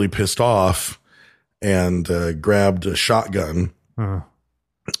got really pissed off and grabbed a shotgun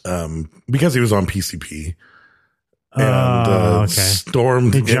because he was on PCP. And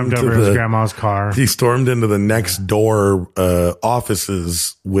stormed. He jumped over his grandma's car. He stormed into the next door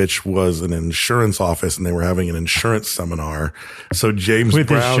offices, which was an insurance office, and they were having an insurance seminar. So James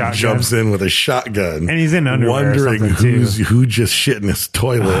Brown jumps in with a shotgun, and he's in underwear, wondering who just shit in his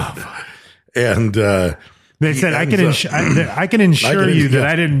toilet. And they said, "I can ensure you that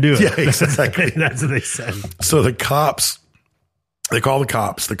I didn't do it." Yeah, exactly. That's what they said. So the cops, they call the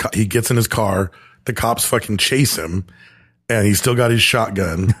cops. He gets in his car. The cops fucking chase him, and he's still got his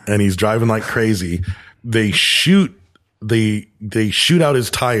shotgun, and he's driving like crazy. They shoot out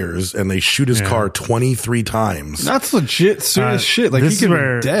his tires, and they shoot his car 23 times. That's legit serious shit. Like, he could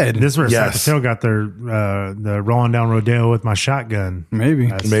be dead. This is where Zapatero got the rolling down Rodeo with my shotgun. Maybe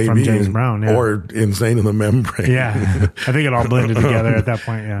from James Brown, or Insane in the Membrane. Yeah, I think it all blended together at that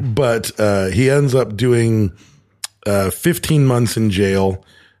point. Yeah, but he ends up doing 15 months in jail.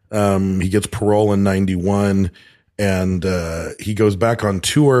 He gets parole in 91, and he goes back on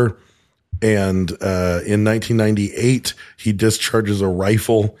tour. And in 1998, he discharges a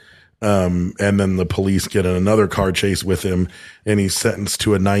rifle, and then the police get in another car chase with him, and he's sentenced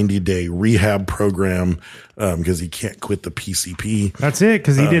to a 90-day rehab program because he can't quit the PCP. That's it,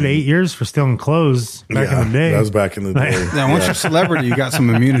 because he did 8 years for stealing clothes back in the day. That was back in the day. Yeah, once you're a celebrity, you got some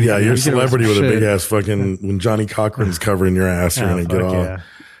immunity. Yeah, you're a celebrity with a big ass fucking. When Johnny Cochran's covering your ass, you're gonna get off. Yeah.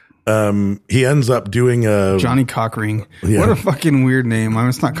 He ends up doing Johnny Cockring. Yeah. What a fucking weird name. I mean,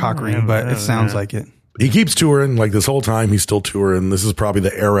 it's not Cockring, but it sounds like it. He keeps touring, like this whole time he's still touring. This is probably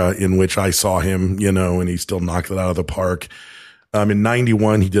the era in which I saw him, and he still knocked it out of the park. In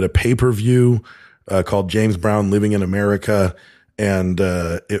 91, he did a pay-per-view called James Brown Living in America, and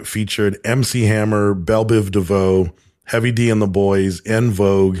it featured MC Hammer, Belle Biv DeVoe, Heavy D and the Boys, En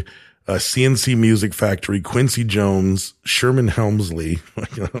Vogue, CNC Music Factory, Quincy Jones, Sherman Helmsley. I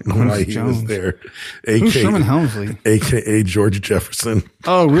don't know why he was there. Who's Sherman Helmsley? AKA George Jefferson.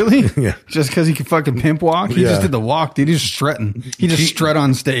 Oh, really? Yeah. Just because he can fucking pimp walk? He just did the walk, dude. He's just strutting. He just strut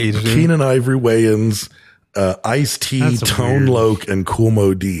on stage, dude. Keenan Ivory Wayans, Ice-T, Tone Loc, and Kool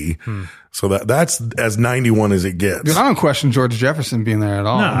Moe Dee. So that's as 91 as it gets. Dude, I don't question George Jefferson being there at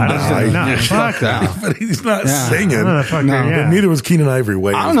all. No, fuck that. But he's not singing. But neither was Keenan Ivory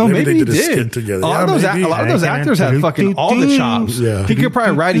Wayans. I don't know. Maybe they he did a did. skit together. A lot of those actors have fucking all the chops. Yeah. He could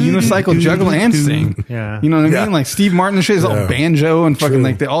probably ride a unicycle, juggle, and sing. Yeah. You know what I mean? Yeah. Like Steve Martin and shit is all Yeah. banjo and fucking True.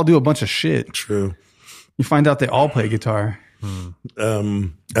 like they all do a bunch of shit. True. You find out they all play guitar.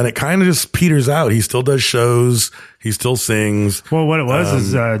 And it kind of just peters out. He still does shows. He still sings. Well, what it was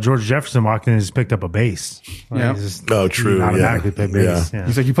is George Jefferson walked in and just picked up a bass. Yeah. Oh, true. He automatically played bass. Yeah.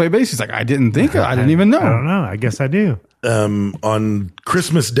 He's like, you play bass? He's like, I didn't think. I didn't even know. I don't know. I guess I do. On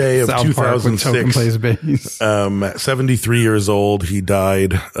Christmas Day of South Park when Token 2006, plays bass. at 73 years old, he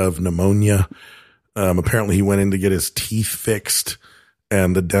died of pneumonia. Apparently he went in to get his teeth fixed,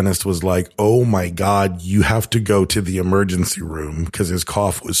 and the dentist was like, "Oh my God, you have to go to the emergency room," because his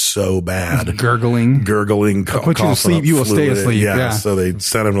cough was so bad. Gurgling. I'll put you to sleep, you will stay asleep. Yeah, Yeah. so they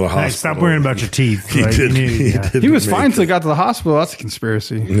sent him to the hospital. Hey, stop worrying about your teeth. He Like, did. you need- He did He was make fine it. until he got to the hospital. That's a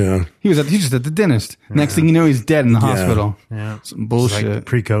conspiracy. Yeah. He just at the dentist. Next thing you know, he's dead in the hospital. Yeah. Some bullshit. Like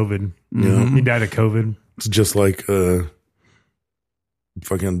pre-COVID. Yeah. He died of COVID. It's just like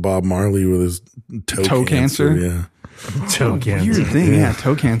fucking Bob Marley with his toe cancer? Yeah. Toe cancer. Weird thing, yeah,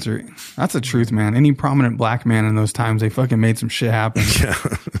 toe cancer. That's the truth, man. Any prominent black man in those times, they fucking made some shit happen. Yeah.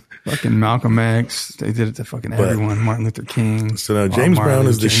 Fucking Malcolm X, they did it to fucking everyone. Martin Luther King. So now Bob James Marley, Brown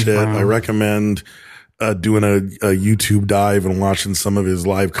is the James shit. Brown. I recommend doing a YouTube dive and watching some of his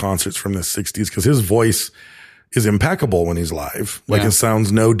live concerts from the 60s because his voice is impeccable when he's live. Like it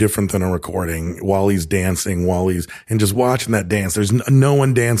sounds no different than a recording while he's dancing, and just watching that dance. There's no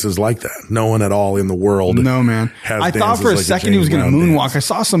one dances like that. No one at all in the world. No, man. I thought for a second he was going to moonwalk. I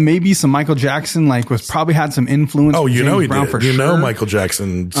saw some Michael Jackson, probably had some influence. Oh, you know he Brown did. for You sure. know Michael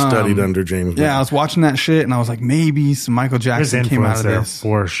Jackson studied under James Brown. Yeah, I was watching that shit and I was like, maybe some Michael Jackson came out of this.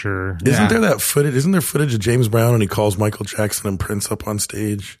 For sure. Isn't there that footage? Isn't there footage of James Brown and he calls Michael Jackson and Prince up on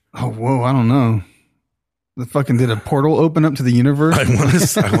stage? Oh, whoa. I don't know. The fucking did a portal open up to the universe? I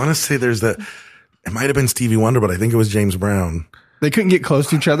want to say there's that. It might have been Stevie Wonder, but I think it was James Brown. They couldn't get close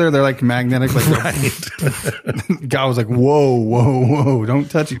to each other. They're like magnetic. Right. Guy was like, whoa, don't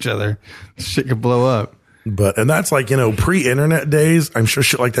touch each other. Shit could blow up. And that's pre-internet days. I'm sure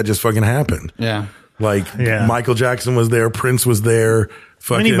shit like that just fucking happened. Yeah. Michael Jackson was there. Prince was there.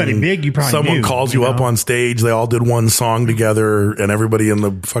 Fucking anybody big, you probably someone knew, calls you up on stage. They all did one song together, and everybody in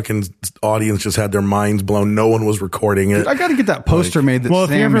the fucking audience just had their minds blown. No one was recording it. Dude, I got to get that poster made. That well, if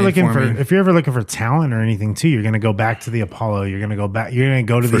you're ever looking for for talent or anything too, you're going to go back to the Apollo. You're going to go back. You're going to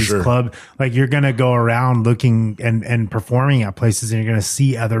go to these clubs. Like you're going to go around looking and performing at places, and you're going to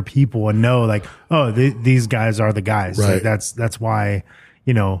see other people and know these guys are the guys. Right. Like that's why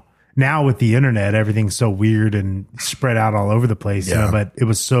Now with the internet, everything's so weird and spread out all over the place. But it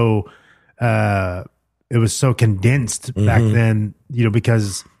was so condensed back then.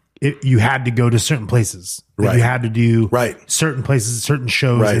 Because you had to go to certain places. Like you had to do certain places, certain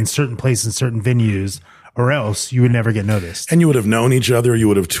shows, in certain places, certain venues, or else you would never get noticed. And you would have known each other. You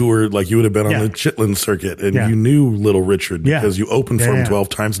would have toured. Like you would have been on the Chitlin circuit, and you knew Little Richard because you opened for him 12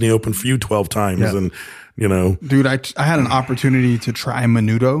 times, and he opened for you 12 times, and. Dude, I had an opportunity to try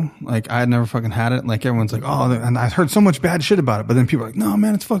Menudo. Like I had never fucking had it. Like everyone's like, oh, and I heard so much bad shit about it. But then people are like, no,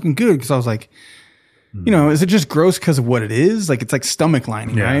 man, it's fucking good. Cause I was like, is it just gross because of what it is? Like it's like stomach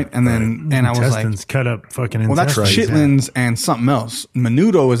lining, right? And then, and I was like, cut up fucking well, that's chitlins and something else.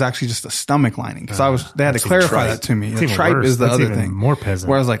 Menudo is actually just a stomach lining. Cause they had to clarify that to me. The tripe is the other thing. More peasant.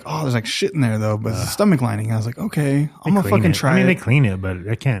 Where I was like, oh, there's like shit in there though, but it's a stomach lining. I was like, okay, I'm gonna fucking try it. I mean, they clean it, but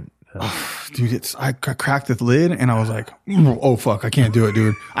I can't. Dude, I cracked the lid and I was like, oh fuck, I can't do it,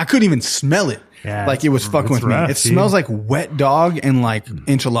 dude. I couldn't even smell it. Yeah, like it was fucking with rough, me. It smells like wet dog and like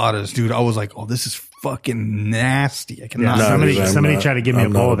enchiladas, dude. I was like, oh, this is fucking nasty. I cannot. Somebody tried to give me a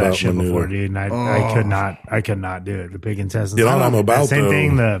bowl of that shit before, dude, and I could not do it. The big intestines. You know what I'm about? Same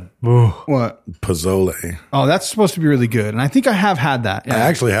thing. What? Pozole. Oh, that's supposed to be really good, and I think I have had that. Yeah. I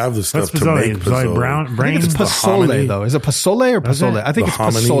actually have the stuff to make pozole. Brown I think it's pozole though. Is it pozole or pozole? I think it's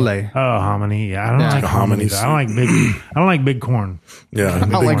pozole. Oh, hominy. Yeah, I don't like hominy. I don't like big corn. Yeah, I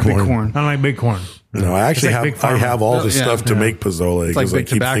don't like big corn. I don't like big corn. No, I actually have all the stuff to make pozole. It's like big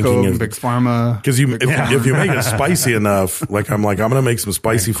tobacco, big pharma. Because if you make it spicy enough, I'm gonna make some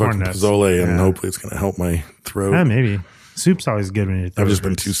spicy fucking pozole, and hopefully it's gonna help my throat. Yeah, maybe. Soup's always good when you're. I've just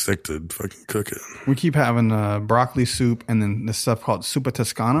been too sick to fucking cook it. We keep having broccoli soup, and then this stuff called Supa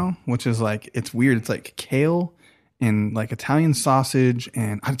Toscano, which is like it's weird. It's like kale and like Italian sausage,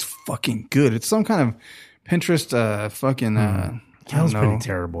 and it's fucking good. It's some kind of Pinterest fucking. Kale's pretty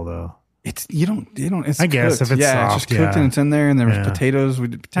terrible though. It's you don't it's I guess cooked. if it's soft, it's just cooked and it's in there, and there was potatoes. We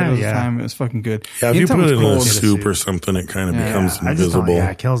did potatoes this time. It was fucking good. Yeah, if you put it in a soup or something, it kind of becomes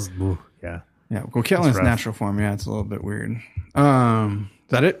invisible. Kale's yeah. Well, kale in its natural form, it's a little bit weird. Is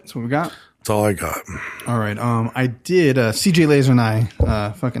that it? That's what we got? That's all I got. All right. I did, CJ Laser and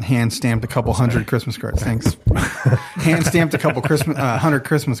I, fucking hand stamped a couple hundred Christmas cards. Thanks. Hand stamped a couple 100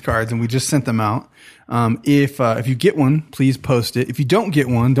 Christmas cards, and we just sent them out. If you get one, please post it. If you don't get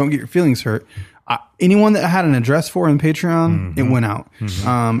one, don't get your feelings hurt. Anyone that I had an address for in Patreon, it went out.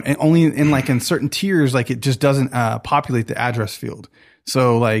 And only in certain tiers, like it just doesn't, populate the address field.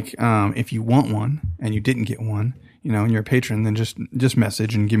 So if you want one and you didn't get one, and you're a patron, then just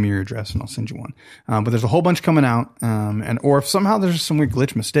message and give me your address and I'll send you one. But there's a whole bunch coming out. Or if somehow there's some weird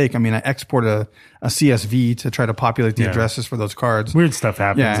glitch mistake, I export a CSV to try to populate the addresses for those cards. Weird stuff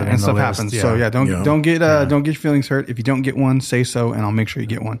happens. Yeah, and stuff happens. So don't get your feelings hurt. If you don't get one, say so and I'll make sure you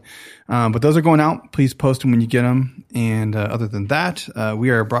get one. But those are going out. Please post them when you get them. And other than that,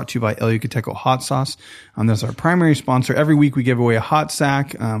 we are brought to you by El Yucateco Hot Sauce. That's our primary sponsor. Every week we give away a hot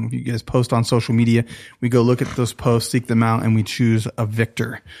sack. If you guys post on social media, we go look at those posts, seek them out, and we choose a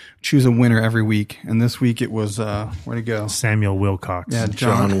victor. Choose a winner every week. And this week it was, where'd it go? Samuel Wilcox. Yeah,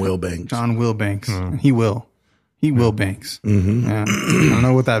 John Wilbanks. John Wilbanks. He will. He will banks. Yeah. I don't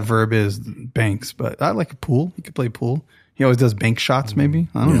know what that verb is, banks, but I like a pool. He could play pool. He always does bank shots, maybe.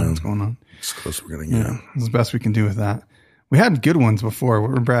 I don't know what's going on. It's close we're going to get. It's the best we can do with that. We had good ones before.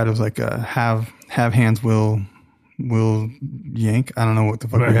 Brad was like, have hands will yank. I don't know what the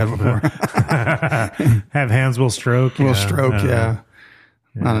fuck we had before. Have hands will stroke. Will stroke, yeah.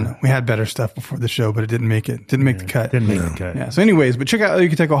 I don't know. We had better stuff before the show, but it didn't make it. Didn't make the cut. Didn't make the cut. Yeah. So anyways, but check out El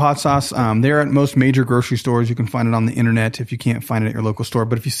Yucateco hot sauce. They're at most major grocery stores. You can find it on the internet if you can't find it at your local store.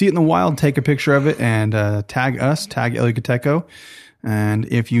 But if you see it in the wild, take a picture of it and tag us, tag El Yucateco.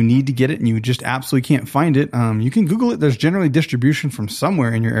 And if you need to get it and you just absolutely can't find it, you can Google it. There's generally distribution from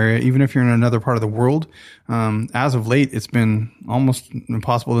somewhere in your area, even if you're in another part of the world. As of late, it's been almost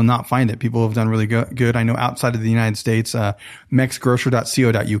impossible to not find it. People have done really good. I know outside of the United States,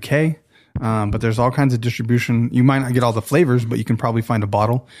 mexgrocer.co.uk. But there's all kinds of distribution. You might not get all the flavors, but you can probably find a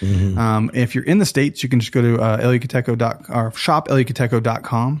bottle. If you're in the States, you can just go to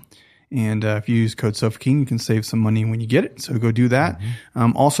shopelucateco.com. And if you use code SofaKing, you can save some money when you get it. So go do that.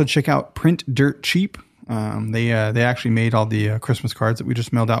 Also check out Print Dirt Cheap. They actually made all the Christmas cards that we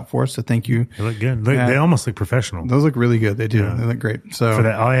just mailed out for us. So thank you. They look good. They almost look professional. Those look really good. They do. Yeah. They look great. So for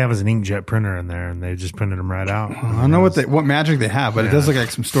that, all I have is an inkjet printer in there, and they just printed them right out. I don't know what magic they have, but it does look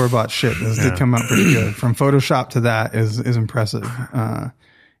like some store bought shit. This did come out pretty good. From Photoshop to that is impressive.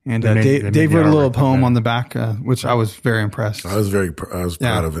 And Dave wrote a little poem on the back, which I was very impressed. I was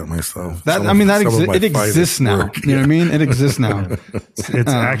proud of it myself. It exists now. You know what I mean? It exists now.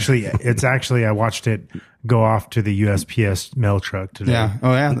 It's actually, I watched it go off to the USPS mail truck today. Yeah.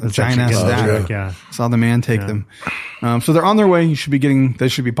 Oh yeah. The giant ass stack. Yeah. Saw the man take them. So they're on their way. They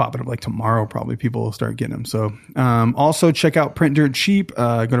should be popping up like tomorrow. Probably people will start getting them. So, also check out Print Dirt Cheap.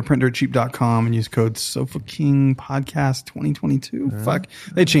 Go to printdirtcheap.com and use code SofaKing Podcast 2022. Fuck.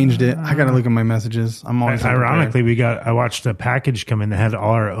 They changed it. I got to look at my messages. I'm always ironically, I watched a package come in that had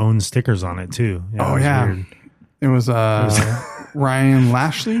all our own stickers on it too. Weird. It was Ryan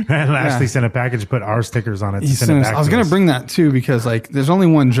Lashley. Ryan Lashley sent a package, put our stickers on it. I was going to bring that too because like there's only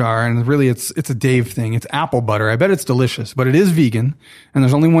one jar and really it's a Dave thing. It's apple butter. I bet it's delicious, but it is vegan and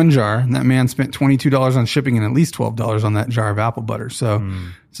there's only one jar. And that man spent $22 on shipping and at least $12 on that jar of apple butter. So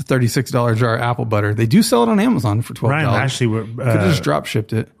it's a $36 jar of apple butter. They do sell it on Amazon for $12. Ryan Lashley could have just drop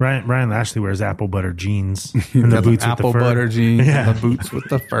shipped it. Ryan Lashley wears apple butter jeans and the boots apple with the fur. Butter jeans, and the boots with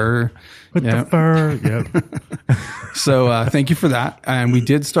the fur. The fur. Yep. So thank you for that. And we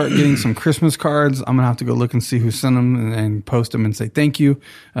did start getting some Christmas cards. I'm gonna have to go look and see who sent them and post them and say thank you.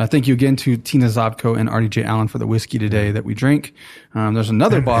 Thank you again to Tina Zobko and RDJ Allen for the whiskey today that we drank. There's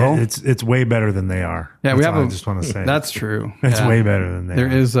another bottle. It's way better than they are. Yeah, I just want to say that's true. It's way better than they are. There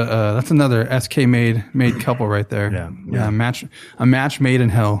is that's another SK made couple right there. Yeah. A match made in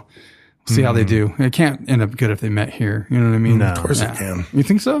hell. See how they do. It can't end up good if they met here. You know what I mean? No. Of course it can. You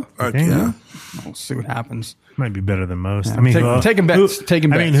think so? Yeah. We'll see what happens. Might be better than most. Yeah. I mean, taking bets.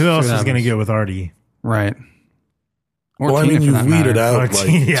 Who else is going to go with Artie? Right. Or Tina, you weed it out.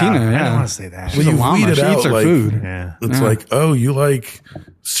 Tina, yeah. I don't want to say that. Well, you weed it out like food. Yeah. It's like, oh, you like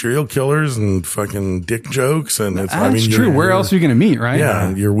serial killers and fucking dick jokes, and it's true. Where else are you going to meet, right?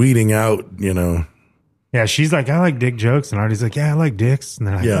 Yeah, you're weeding out. Yeah, she's like, I like dick jokes, and Artie's like, yeah, I like dicks, and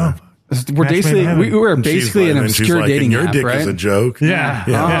they're like, yeah. oh. We're basically an obscure dating your app, dick right? is a joke. Yeah.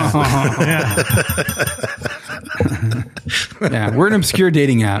 Yeah, we're an obscure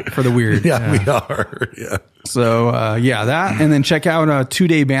dating app for the weird. Yeah, we are. Yeah. So, that. And then check out 2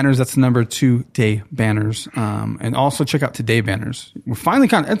 Day Banners. That's the number 2 Day Banners. And also check out Today Banners. We're finally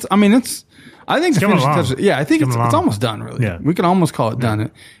I think it's almost done, really. Yeah. We can almost call it done.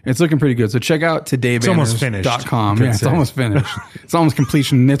 It's looking pretty good. So check out todaybanners.com. Yeah, it's almost finished. It's almost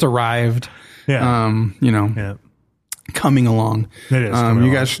completion. It's arrived. Yeah. Coming along. It is.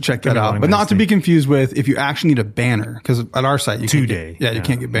 You guys should check that out. But not to be confused with if you actually need a banner, because at our site, you can't get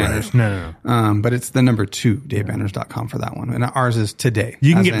banners. Right. No. But it's the number 2 daybanners.com for that one. And ours is today.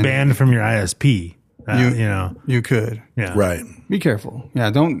 You can get banned from your ISP. You could. Yeah. Right. Be careful.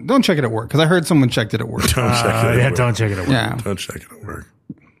 Yeah. Don't check it at work. Cause I heard someone checked it at work. Don't check it at work. Yeah. Don't check it at work.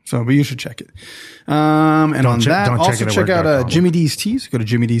 So, but you should check it. And also check out Jimmy D's Tees. Go to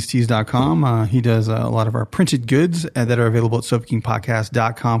jimmydstees.com. He does a lot of our printed goods that are available at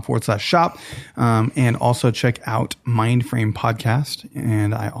SofaKingPodcast.com/shop. And also check out Mindframe Podcast.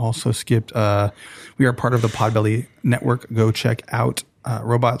 And I also skipped, we are part of the Podbelly Network. Go check out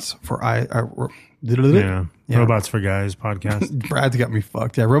Robots for Robots for Guys podcast. Brad's got me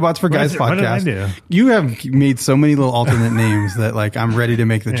fucked. Yeah, Robots for Guys podcast. What did I do? You have made so many little alternate names that like I'm ready to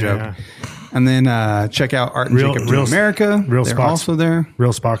make the joke. And then check out Art and Jacob Do America. They're also there.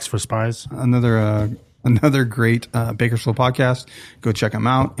 Real Spocks for Spies. Another great Bakersfield podcast. Go check them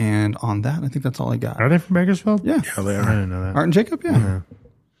out. And on that, I think that's all I got. Are they from Bakersfield? Yeah. Yeah, they are. I didn't know that. Art and Jacob, yeah.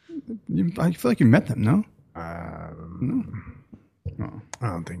 I feel like you met them, no? I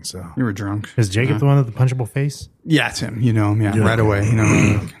don't think so. You were drunk. Is Jacob the one with the punchable face? Yeah, it's him. You know him. Yeah, right away. You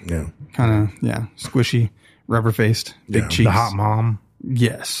know, Yeah. kind of, squishy, rubber faced, big cheeks. The hot mom.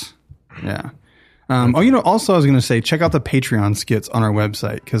 Yes. Yeah. Also, I was going to say, check out the Patreon skits on our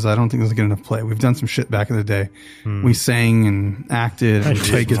website because I don't think there's good enough play. We've done some shit back in the day. We sang and acted and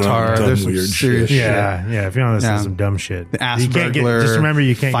played guitar. There's some serious shit. Yeah. If you want to listen to some dumb shit, the ass you can't burglar, just remember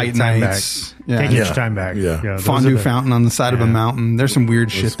you can't fight get time nights. back. Can't get your time back. Yeah. Fondue fountain on the side of a mountain. There's some weird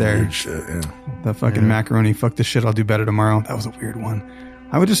shit there. Weird shit, yeah. The fucking macaroni. Fuck this shit. I'll do better tomorrow. That was a weird one.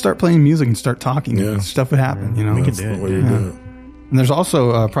 I would just start playing music and start talking. Yeah. Stuff would happen. You know, we can do it. Do it. And there's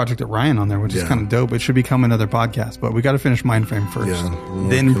also a Project Orion on there, which is kind of dope. It should become another podcast, but we got to finish Mindframe first. Yeah.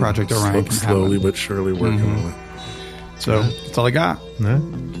 Then Project Orion can slowly happen. but surely working on it. So that's all I got. Yeah.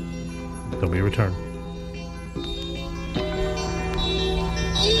 There'll be a return.